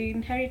you've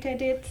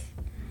inherited it,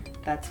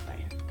 that's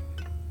fine.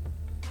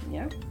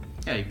 Yeah?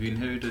 Yeah, if you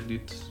inherited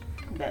it,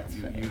 That's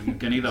fine. you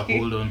can either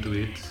hold on to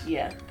it,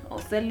 Yeah,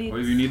 or sell it. or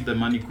if you need the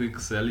money quick,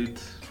 sell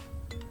it.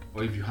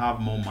 Or if you have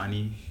more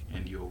money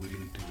and you're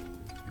willing to,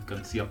 you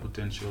can see a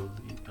potential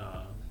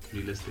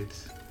real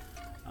estate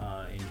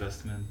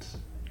investment.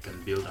 You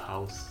can build a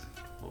house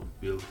or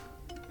build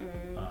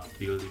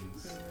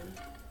buildings.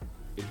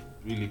 It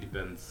really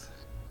depends.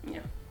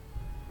 Yeah.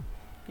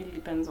 Really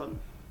depends on.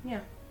 Yeah.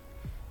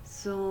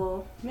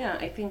 So yeah,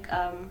 I think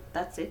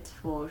that's it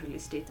for real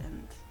estate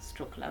and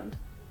stroke land,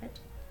 right?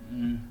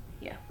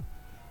 Yeah.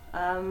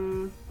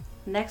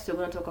 Next we're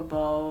going to talk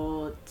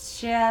about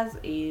shares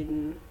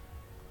in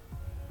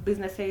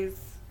businesses,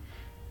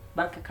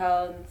 bank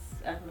accounts,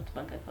 not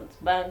bank accounts,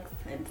 banks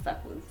and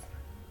circles.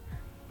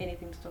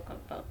 Anything to talk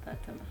about that,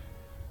 Emma?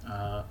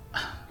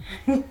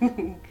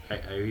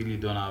 I really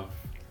don't have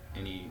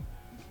any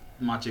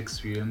much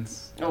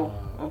experience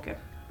Okay.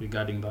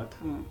 regarding that.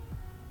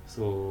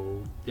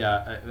 So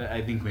yeah,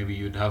 I think maybe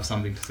you'd have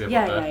something to say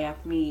about that. Yeah.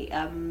 Me,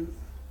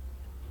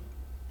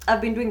 I've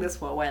been doing this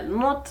for a while,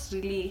 not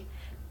really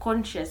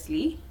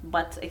consciously,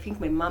 but I think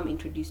my mom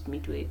introduced me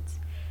to it.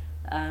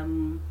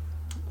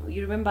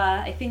 You remember?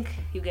 I think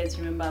you guys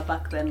remember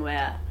back then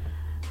where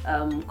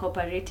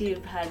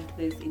Cooperative had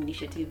this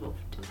initiative of,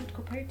 was it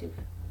Cooperative?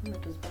 No,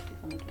 it was Baptist,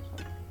 it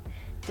was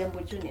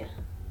Jambo Junior.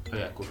 Oh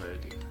yeah,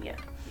 Cooperative. Yeah.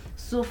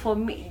 So for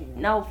me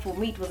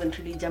it wasn't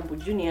really Jambo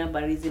Junior,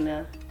 but it's in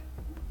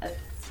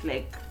it's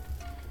like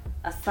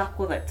a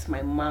circle that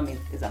my mom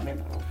is a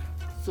member of.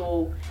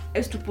 So I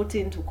used to put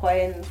into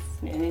coins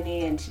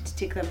and she'd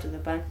take them to the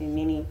bank and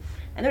then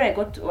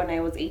when I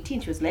was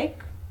 18, she was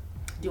like,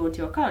 do you want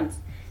your accounts?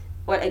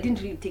 Well, I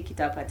didn't really take it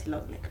up until I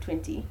was like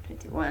 20,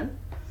 21.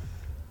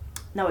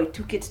 Now I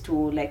took it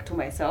to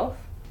myself,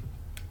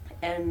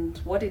 and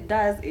what it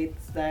does is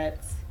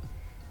that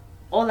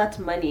all that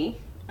money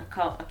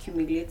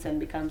accumulates and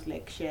becomes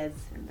like shares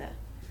in there.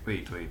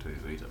 Wait a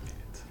minute.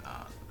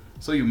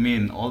 So you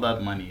mean all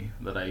that money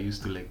that I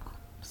used to like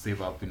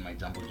save up in my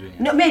Jambo Junior?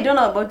 No, me, I don't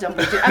know about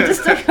Jambo Junior. I'm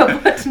just talking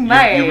about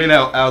mine. You mean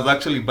I was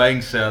actually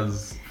buying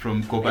shares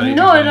from Cooperative?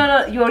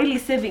 No. You're really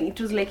saving. It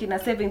was like in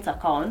a savings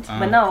account.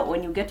 But now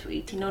when you get to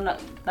 18,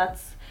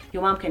 that's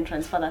your mom can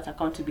transfer that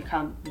account to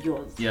become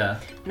yours. Yeah.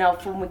 Now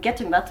from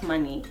getting that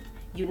money,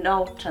 you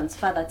now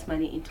transfer that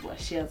money into a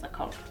shares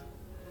account.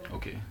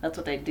 Okay. That's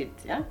what I did.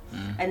 Yeah.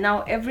 And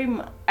now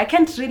I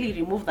can't really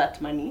remove that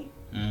money.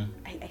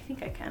 I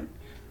think I can.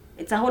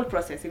 It's a whole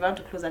process. If I want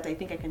to close that, I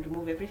think I can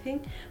remove everything.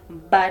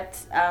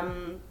 But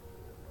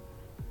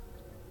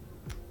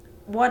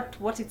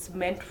what it's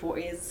meant for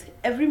is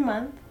every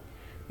month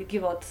you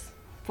give out.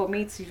 For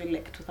me, it's usually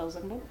like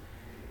 2,000 bob.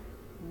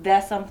 There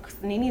are some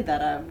nini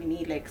that are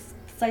like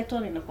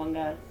Saiton in a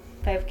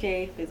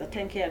 5k. There's a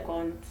 10k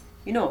account.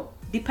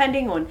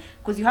 Depending on,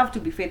 because you have to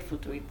be faithful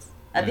to it.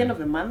 At the end of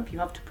the month, you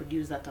have to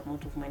produce that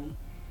amount of money.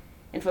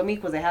 And for me,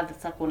 because I have the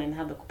Sakon and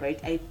have the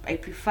Cooperative, I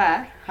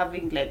prefer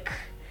having like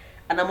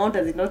an amount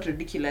that is not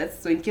ridiculous.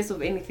 So in case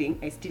of anything,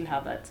 I still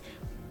have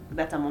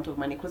that amount of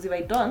money. Because if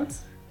I don't,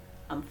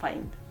 I'm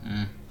fined.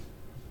 And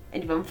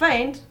if I'm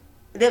fined,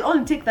 they'll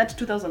only take that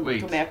 2,000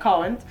 to my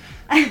account,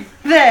 and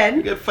then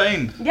you get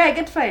fined. Yeah, I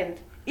get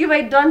fined. If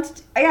I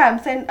don't, I'm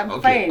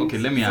fined. Okay,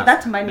 let me ask.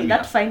 That money,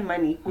 that fine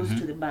money, goes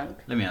to the bank.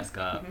 Let me ask.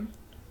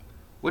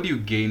 What do you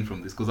gain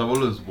from this? Because I've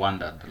always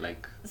wondered,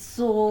 like.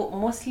 So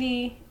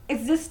mostly,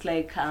 it's just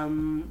like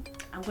I'm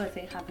gonna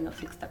say having a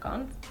fixed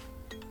account.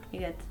 You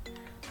get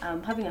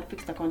having a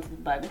fixed account in the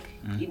bank.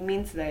 It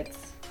means that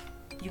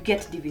you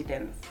get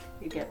dividends.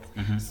 You get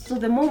so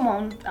the more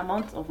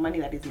amount of money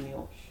that is in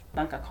your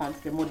bank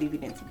account, the more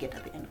dividends you get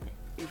at the end of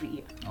every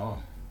year. Oh.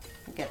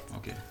 You get.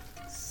 Okay.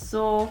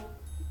 So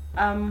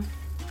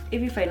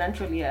every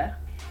financial year,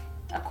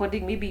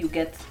 according, maybe you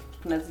get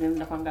 5%,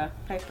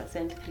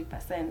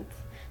 3%.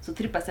 So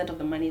 3% of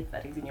the money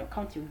that is in your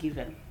account you're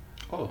given.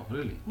 Oh,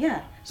 really?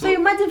 Yeah. So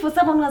imagine for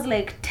someone who has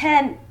like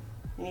 10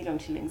 million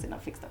shillings in a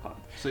fixed account.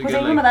 Because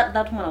I remember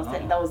that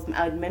woman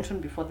I had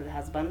mentioned before that the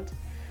husband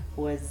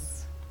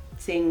was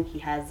saying he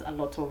has a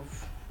lot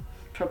of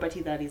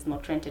property that is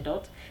not rented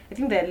out. I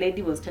think the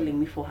lady was telling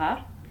me for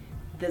her,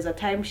 there's a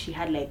time she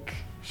had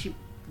she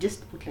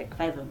just put like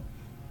 5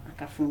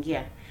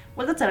 akafungia.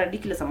 Well, that's a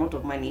ridiculous amount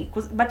of money.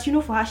 But you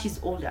know, for her, she's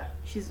older.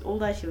 She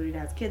already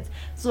has kids.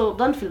 So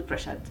don't feel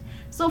pressured.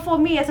 So for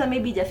me, I said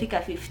maybe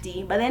Jafika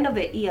 50. By the end of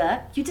the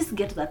year, you just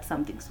get that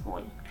something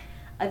small.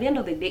 At the end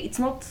of the day,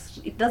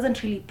 it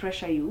doesn't really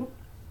pressure you,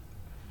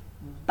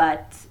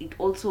 but it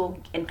also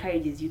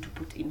encourages you to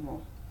put in more.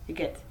 You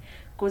get?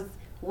 Because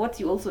what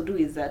you also do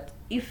is that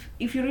if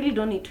you really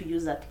don't need to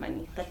use that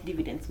money, that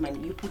dividends money,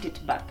 you put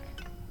it back.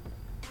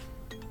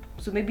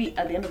 So maybe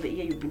at the end of the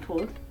year, you've been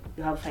told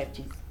you have 5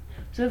 Gs.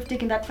 So if you've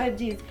taken that 5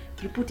 Gs,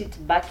 you put it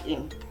back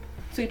in.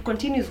 So it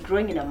continues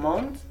growing in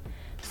amount.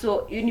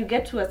 So when you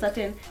get to a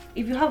certain,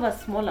 if you have a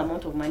small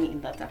amount of money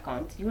in that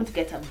account, you won't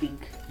get a big.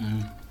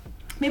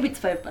 Maybe it's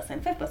 5%.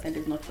 5%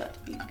 is not that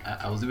big.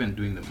 I was even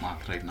doing the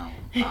math right now.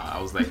 I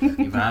was like,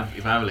 if I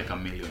have like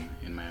 $1 million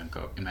in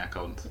my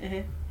account,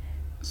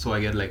 so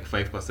I get like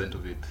 5%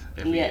 of it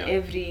every year.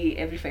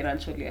 every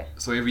financial year.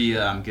 So every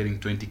year I'm getting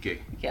 20K.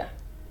 Yeah.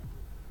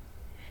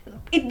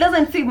 It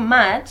doesn't seem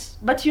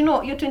much, but you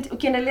know, you're 20.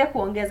 Ukiendelea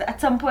kuongeza, at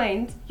some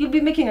point you'll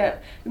be making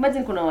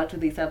imagine kuna watu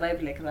they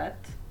survive like that,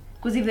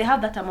 because if they have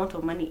that amount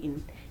of money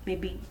in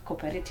maybe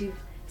cooperative,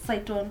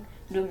 Saiton,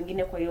 ndio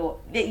mwingine kwa hiyo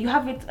you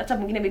have it, hata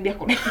mwingine maybe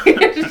yako.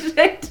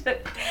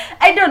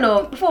 I don't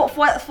know,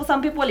 for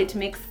some people it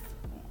makes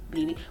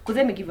really, because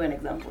let me give you an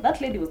example.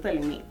 That lady was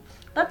telling me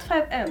that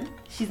 5M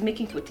she's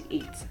making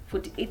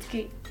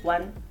 48K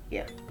 1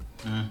 year.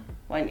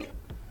 1 year.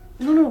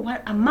 No,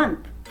 a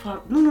month.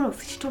 No,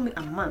 she told me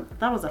a month.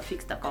 That was a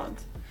fixed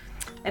account.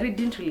 I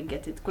didn't really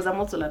get it because I'm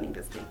also learning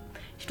this thing.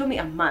 She told me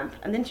a month,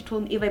 and then she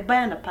told me if I buy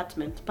an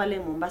apartment,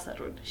 Pale Mombasa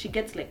Road, she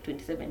gets like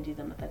 27 Gs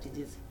and 30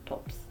 Gs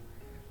tops.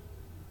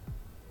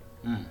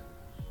 So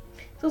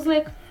I was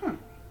like,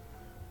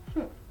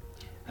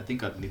 I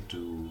think I'd need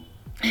to.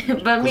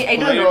 But me, I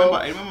don't know.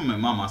 I remember my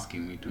mom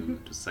asking me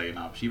to sign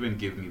up. She even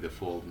gave me the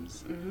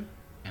forms,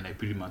 and I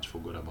pretty much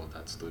forgot about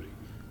that story.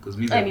 Because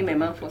my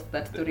mom forced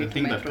that story. The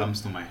thing that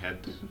comes to my head,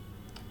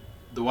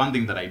 the one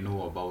thing that I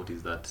know about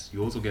is that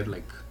you also get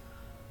like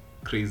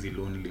crazy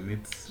loan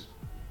limits.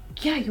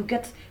 Yeah, you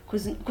get,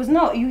 because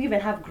now you even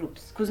have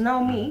groups. Because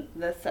now me,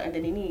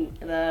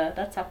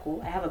 that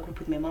circle, I have a group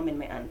with my mom and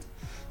my aunt.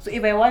 So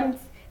if I want,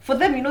 for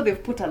them, you know,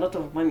 they've put a lot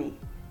of money.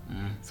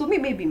 So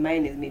maybe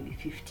mine is maybe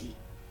 50,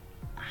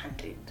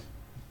 100,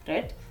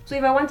 right? So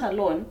if I want a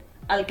loan,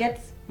 I'll get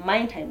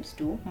mine times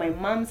 2, my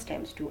mom's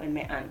times 2, and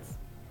my aunt's.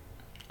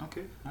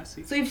 Okay, I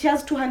see. So if she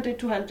has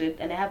 200,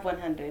 and I have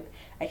 100,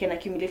 I can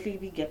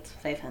accumulatively get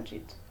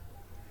 500.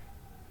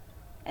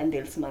 And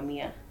they'll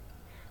smamia.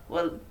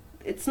 Well,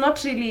 it's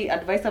not really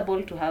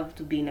advisable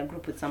to be in a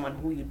group with someone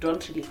who you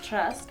don't really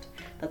trust.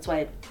 That's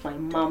why my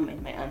mom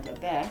and my aunt are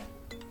there.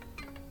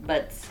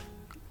 But,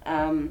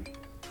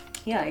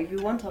 yeah, if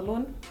you want a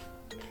loan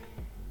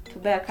to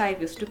buy a car, if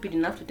you're stupid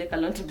enough to take a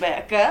loan to buy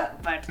a car,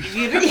 but if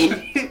you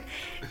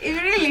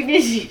really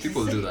need it.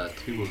 People do that.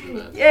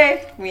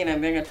 Yeah, me and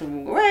I'm to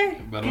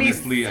Mungu. But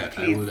please, honestly, I would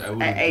do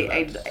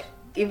that.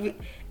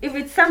 If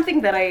it's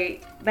something that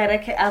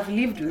I've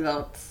lived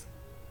without,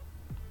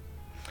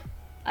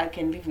 I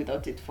can live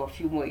without it for a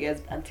few more years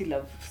until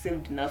I've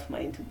saved enough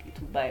money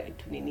to buy it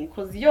to nini.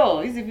 Because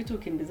hizi vitu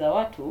ukimbiza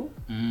watu.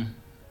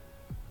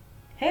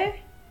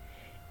 Hey,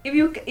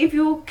 if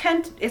you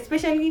can't,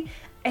 especially,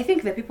 I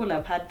think the people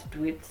I've had to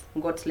do it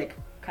got like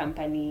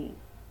company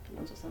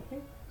loans or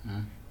something.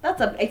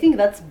 I think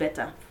that's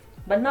better.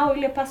 But now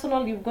really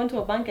personal, you've gone to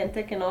a bank and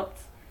taken out,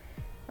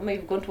 I mean,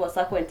 you've gone to a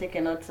circle and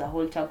taken out a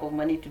whole chunk of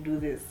money to do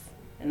this,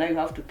 and now you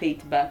have to pay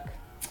it back.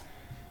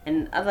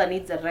 And other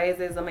needs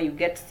arises, I mean, you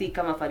get sick,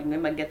 if I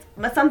remember,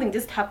 but something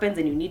just happens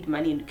and you need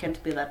money and you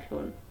can't pay that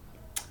loan.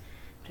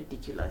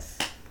 Ridiculous.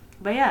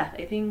 But yeah,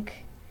 I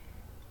think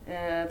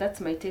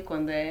that's my take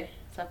on the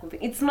circle thing.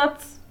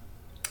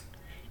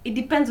 It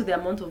depends on the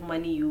amount of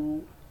money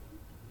you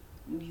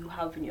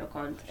have in your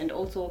account. And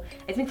also,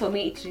 I think for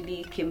me, it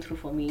really came through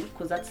for me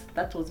because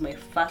that was my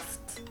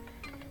first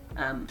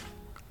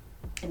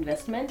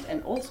investment,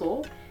 and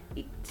also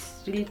it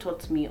really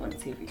taught me on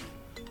saving.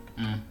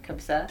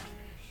 Kabisa.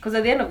 Because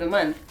at the end of the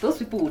month, those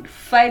people would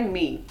find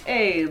me.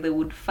 Hey, they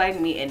would find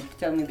me and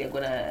tell me they're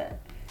gonna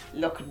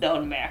lock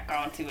down my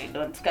account if I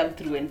don't come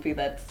through and pay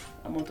that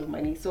amount of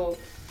money. So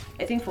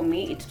I think for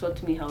me, it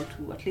taught me how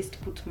to at least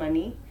put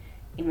money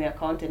in my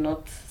account and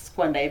not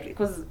squander everything.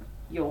 Because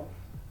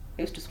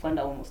I used to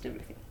squander almost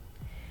everything.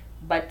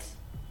 But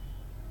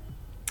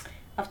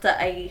after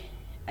I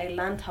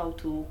learned how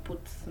to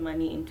put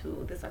money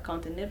into this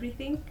account and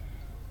everything,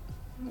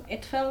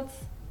 it felt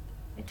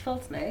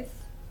nice.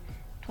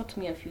 Taught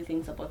me a few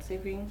things about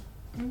saving,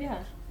 and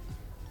yeah,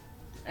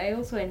 I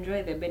also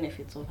enjoy the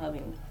benefits of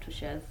having 2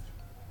 shares.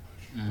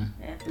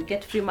 Yeah, we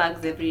get free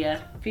mugs every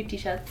year, free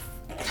t-shirts.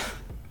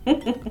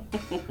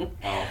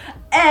 Wow.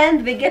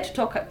 And they get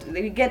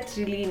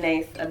really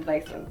nice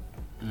advisors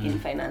in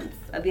finance.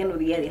 At the end of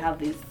the year, they have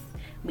this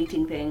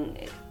meeting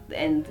thing,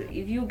 and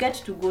if you get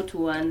to go to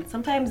one,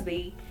 sometimes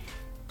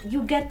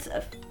you get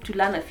to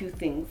learn a few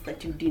things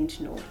that you didn't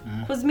know.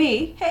 Because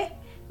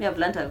I've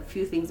learned a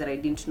few things that I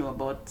didn't know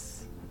about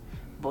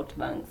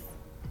banks.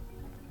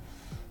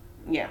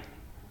 Yeah.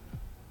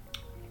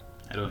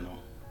 I don't know.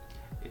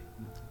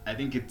 I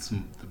think it's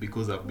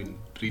because I've been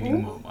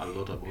reading a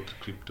lot about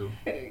crypto.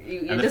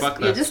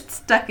 You're just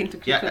stuck into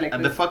crypto like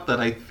and this. the fact that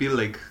I feel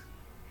like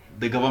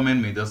the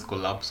government may just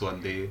collapse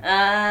one day.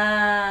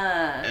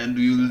 And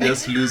you'll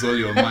just lose all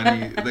your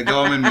money. The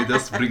government may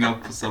just bring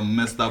up some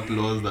messed up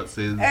laws that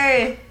says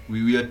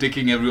we are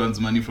taking everyone's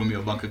money from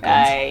your bank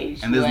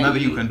accounts, and there's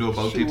nothing you can do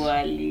about it.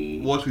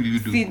 What will you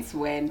do? Since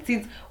when?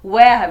 Since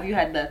where have you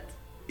had that?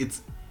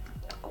 It's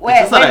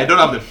just that I don't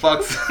have the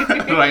facts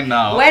right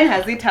now. When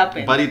has it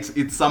happened? But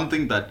it's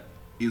something that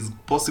is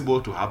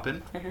possible to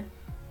happen,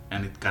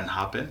 and it can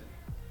happen.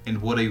 And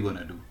what are you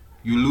gonna do?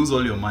 You lose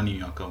all your money in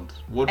your account.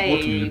 What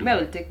will you do? I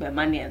will take my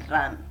money and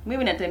run.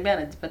 Mimi natembea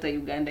najipata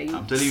Uganda.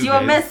 I'm telling you, you're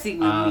guys, messing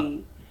with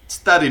me.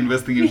 Start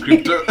investing in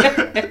crypto.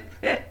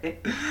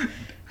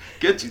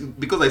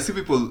 Because I see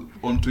people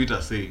on Twitter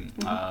saying,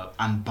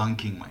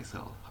 unbanking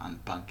myself,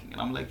 unbanking.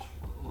 And I'm like,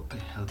 what the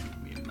hell do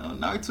you mean?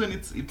 Now it's when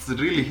it's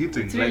really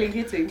hitting. It's really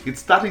hitting. It's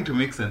starting to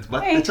make sense.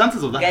 But the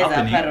chances of that guys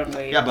happening. Are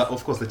paranoid. Yeah, but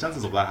of course the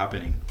chances of that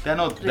happening, they're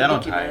not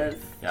high.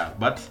 Yeah,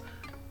 but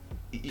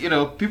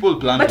people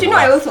plan. But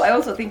I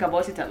also think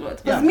about it a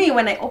lot. Because me,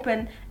 when I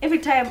open, every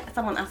time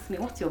someone asks me,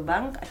 "What's your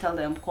bank?" I tell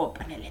them Co-op,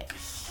 and they're like,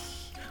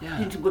 "You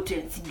need to go to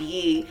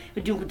NCBA. You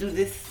need to do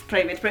this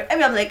private." I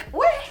mean, I'm like,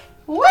 where?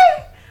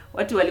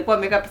 Watu walikuwa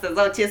wameka pesa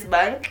zao Chase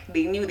Bank.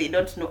 They knew they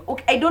don't know.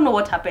 Okay, I don't know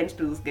what happened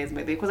to those guys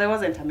by the way, because I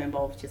wasn't a member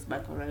of Chase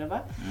Bank or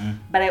whatever.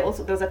 But there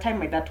was a time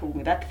my dad told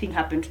me that thing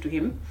happened to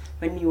him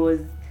when he was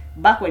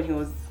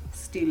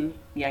still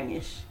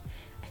youngish.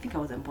 I think I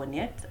wasn't born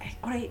yet,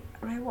 or I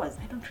was.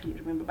 I don't really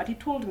remember. But he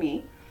told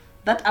me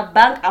that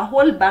a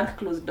whole bank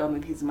closed down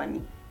with his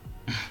money.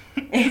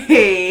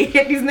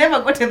 He's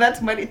never gotten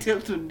that money till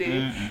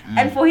today.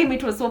 And for him,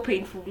 it was so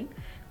painful.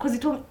 Because he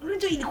told me,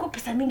 ilikuwa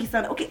pesa mingi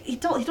sana. Okay, he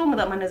told me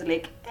that money was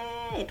like,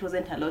 it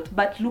wasn't a lot.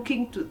 But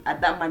looking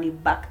at that money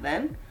back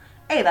then,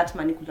 that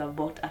money could have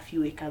bought a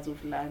few acres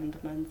of land.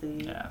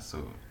 Yeah,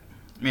 so...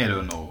 I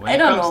don't know. I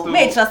don't know.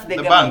 May I trust the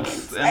government?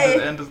 Banks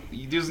and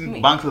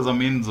using banks as a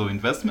means of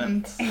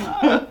investment.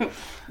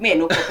 Me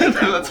no.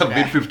 That's a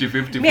bit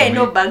 50-50. Me I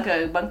know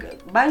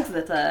banks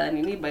that are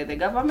needed by the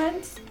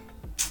government.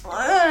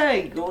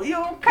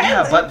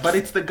 But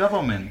it's the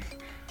government.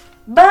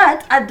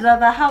 But I'd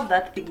rather have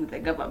that thing with the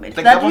government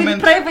than with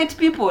private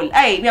people. Me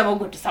I'm going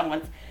to go to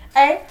someone's.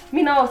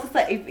 Me now,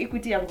 sister, if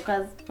equity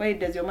because where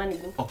does your money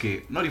go?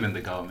 Okay, not even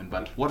the government,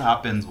 but what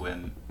happens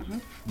when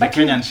the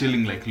Kenyan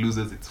shilling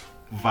loses its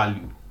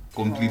value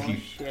completely?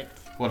 Oh, shit.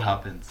 What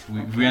happens?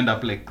 We end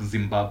up like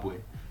Zimbabwe,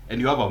 and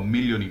you have $1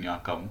 million in your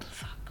account,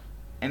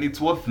 and it's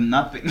worth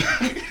nothing.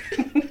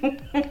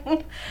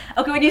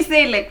 Okay, when you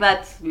say it like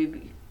that,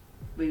 maybe.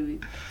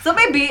 So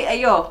maybe,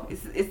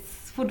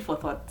 it's food for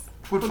thought.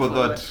 Food for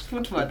thought.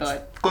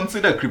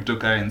 Consider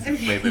cryptocurrency,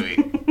 by the way.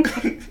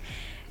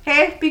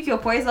 Hey, pick your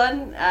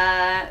poison.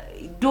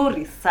 Do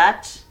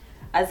research.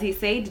 As he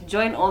said,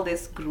 join all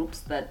these groups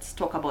that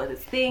talk about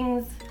these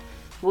things.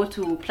 Go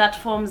to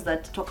platforms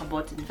that talk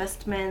about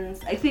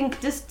investments. I think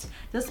just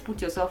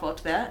put yourself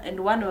out there, and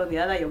one or the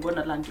other, you're going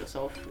to land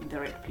yourself in the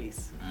right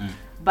place.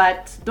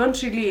 But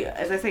don't really,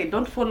 as I say,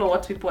 don't follow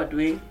what people are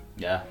doing.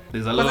 Yeah,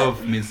 there's a lot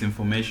of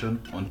misinformation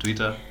on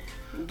Twitter,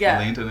 on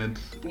the internet.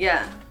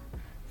 Yeah.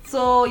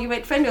 So you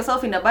might find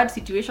yourself in a bad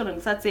situation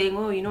and start saying,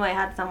 I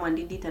had someone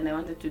did it and I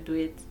wanted to do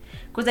it.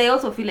 Because I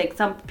also feel like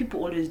some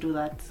people always do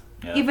that.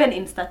 Yeah. Even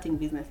in starting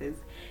businesses.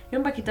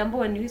 Remember Kitambo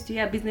when you used to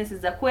hear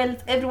businesses are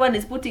quells, everyone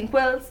is putting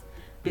quells,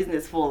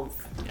 business falls.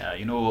 Yeah,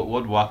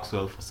 what works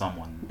well for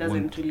someone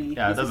doesn't really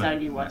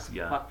necessarily work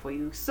for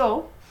you.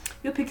 So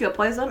you pick your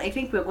poison. I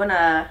think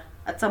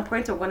at some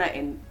point we're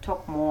gonna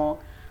talk more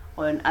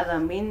on other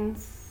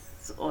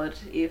means, or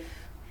if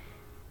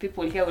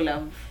people here will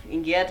have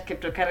ingeared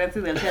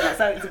cryptocurrencies, they'll tell us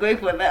how it's going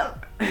for them.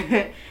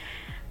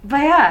 But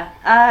yeah,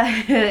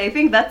 I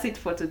think that's it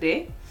for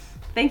today.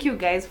 Thank you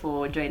guys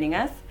for joining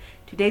us.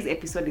 Today's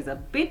episode is a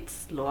bit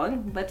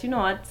long, but you know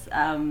what?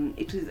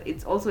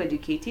 It's also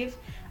educative.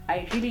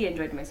 I really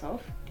enjoyed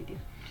myself. Did you?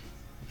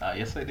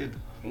 Yes, I did.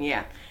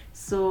 Yeah.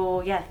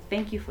 So yeah,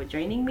 thank you for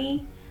joining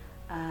me.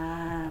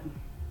 I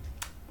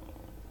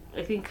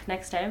think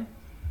next time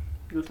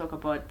we'll talk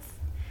about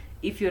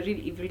if you're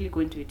really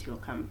going to it, you'll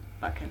come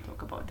back and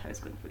talk about how it's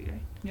going for you,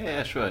 right?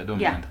 Yeah, sure. I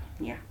don't mind.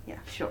 Yeah,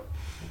 sure.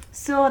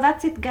 So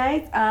that's it,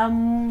 guys.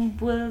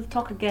 We'll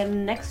talk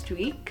again next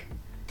week.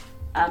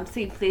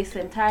 Same place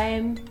and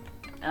time.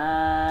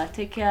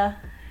 Take care.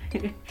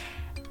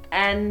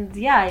 And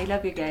yeah, I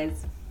love you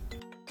guys.